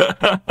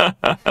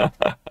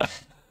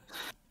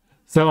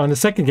 So on the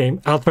second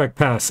game, Outback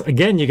Pass,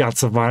 again you got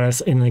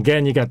Sylvanas, and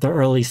again you got the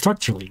early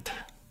structure lead.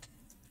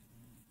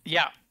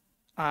 Yeah.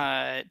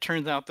 It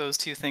turns out those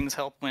two things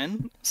help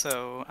win.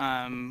 So,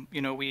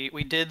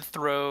 we did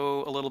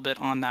throw a little bit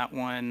on that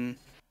one.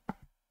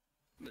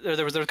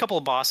 There was a couple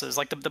of bosses.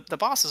 Like the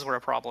bosses were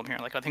a problem here.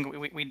 Like I think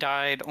we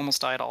almost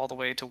died all the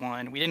way to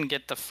one. We didn't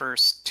get the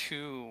first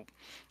two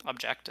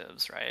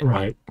objectives, right?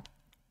 Right.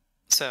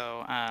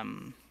 So,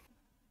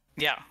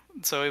 yeah.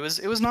 So it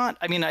was not.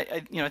 I mean, I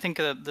think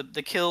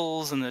the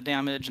kills and the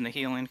damage and the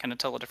healing kind of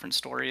tell a different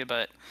story,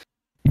 but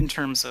in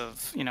terms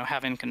of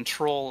having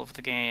control of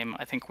the game,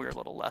 I think we were a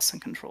little less in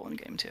control in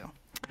game two.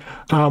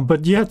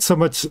 But you had so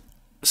much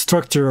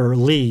structure or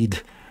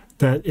lead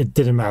that it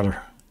didn't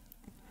matter.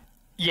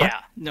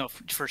 Yeah, no,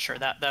 for sure.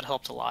 That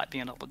helped a lot.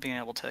 Being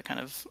able to kind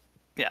of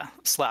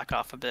slack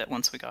off a bit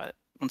once we got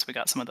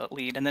some of the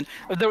lead, and then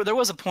there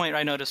was a point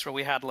I noticed where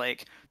we had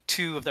like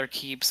two of their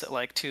keeps at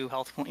like 2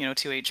 health, 2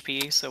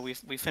 HP. So we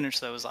finished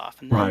those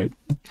off, and then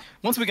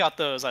once we got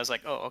those, I was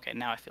like, oh, okay,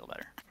 now I feel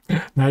better.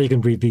 Now you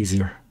can breathe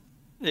easier.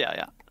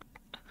 Yeah.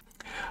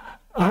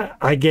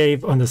 I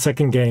gave on the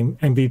second game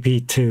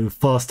MVP to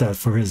Falstad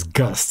for his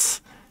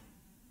gusts.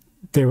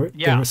 There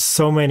were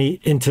so many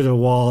into the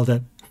wall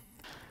that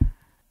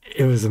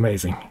it was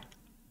amazing.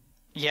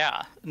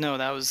 Yeah, no,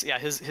 that was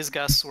his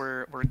gusts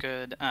were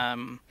good.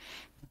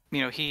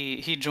 you know,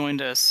 he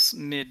joined us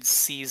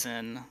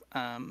mid-season,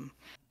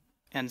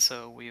 and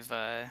so we've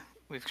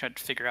tried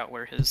to figure out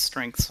where his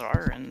strengths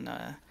are, and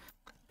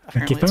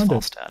apparently it's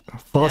Falstad.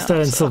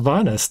 Falstad and so,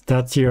 Sylvanas.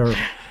 That's your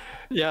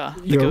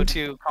the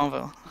go-to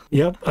combo.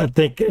 Yep, I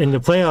think in the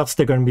playoffs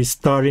they're going to be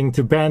starting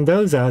to ban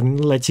those out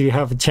and let you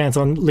have a chance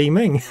on Li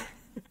Ming.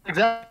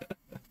 Exactly.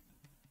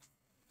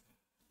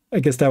 I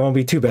guess that won't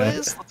be too bad.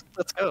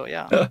 Let's go,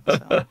 yeah.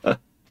 So.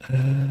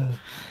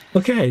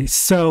 Okay,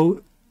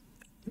 so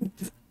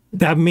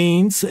that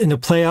means in the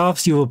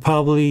playoffs you will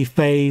probably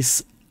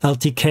face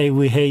LTK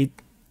We Hate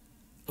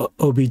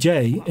OBJ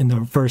in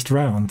the first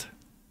round.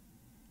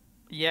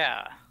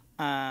 Yeah.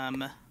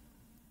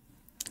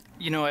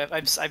 You know,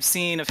 I've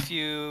seen a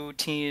few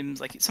teams,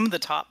 like some of the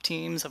top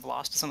teams have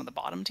lost to some of the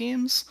bottom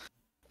teams.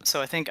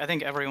 So I think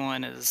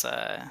everyone is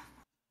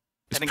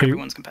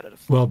everyone's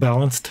competitive. Well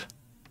balanced.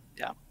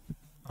 Yeah.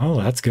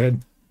 Oh, that's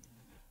good.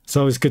 It's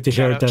always good to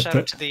hear that. Shout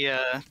out to the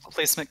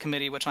placement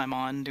committee, which I'm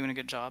on, doing a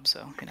good job.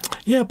 So you know.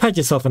 Yeah, pat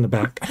yourself in the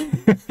back.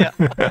 Yeah.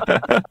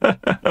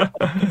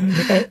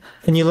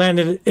 And you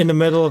landed in the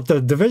middle of the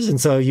division,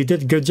 so you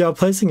did a good job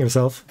placing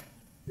yourself.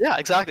 Yeah,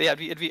 exactly. Yeah,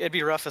 it'd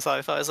be rough if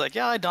I thought I was like,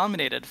 yeah, I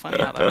dominated.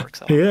 Funny how that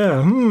works out.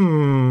 Yeah.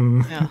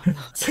 Yeah.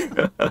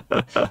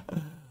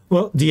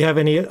 Well, do you have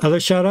any other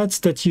shout outs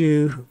that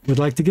you would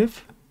like to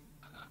give?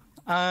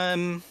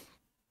 You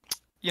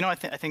know, I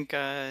think you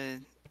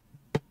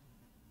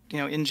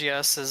know,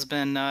 NGS has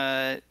been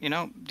you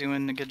know,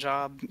 doing a good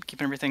job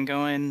keeping everything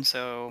going.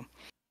 So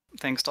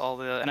thanks to all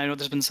and I know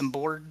there's been some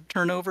board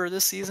turnover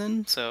this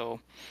season. So,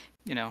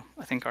 you know,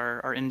 I think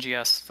our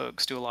NGS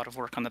folks do a lot of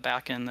work on the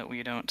back end that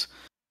we don't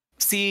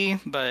see,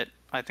 but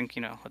I think,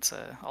 you know,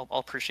 I'll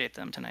appreciate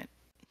them tonight.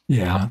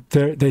 Yeah,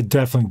 they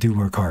definitely do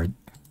work hard.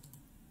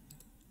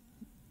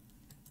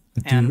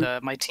 And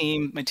my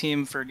team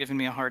for giving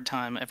me a hard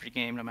time every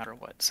game, no matter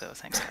what. So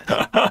thanks,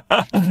 guys.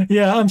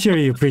 Yeah, I'm sure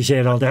you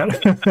appreciate all that.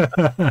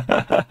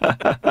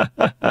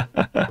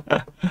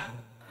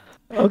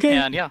 Okay.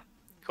 And yeah,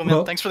 cool, man.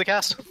 Well, thanks for the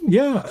cast.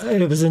 Yeah,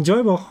 it was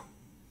enjoyable. All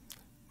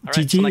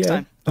right, till next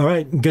time. All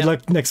right, good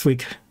luck next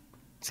week.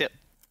 See ya.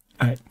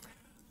 All right.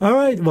 All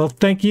right, well,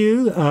 thank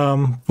you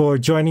for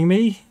joining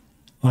me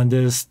on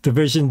this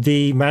Division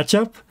D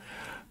matchup.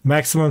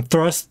 Maximum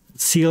Thrust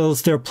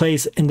seals their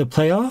place in the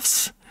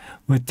playoffs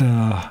with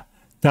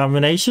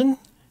domination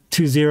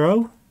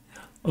 2-0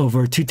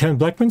 over 210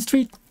 Blechman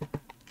Street.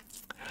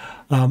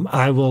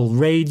 I will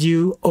raid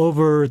you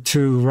over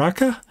to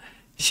Raka.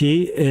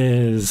 She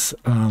is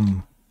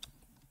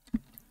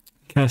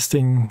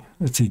casting,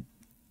 let's see,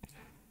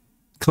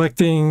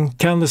 collecting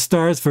Counter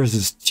Stars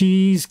versus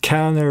Cheese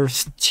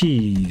counters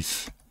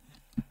Cheese.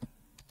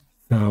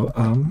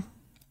 So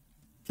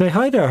say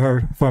hi to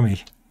her for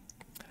me.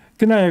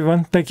 Good night,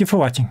 everyone. Thank you for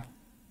watching.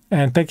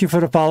 And thank you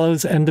for the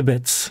follows and the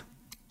bits.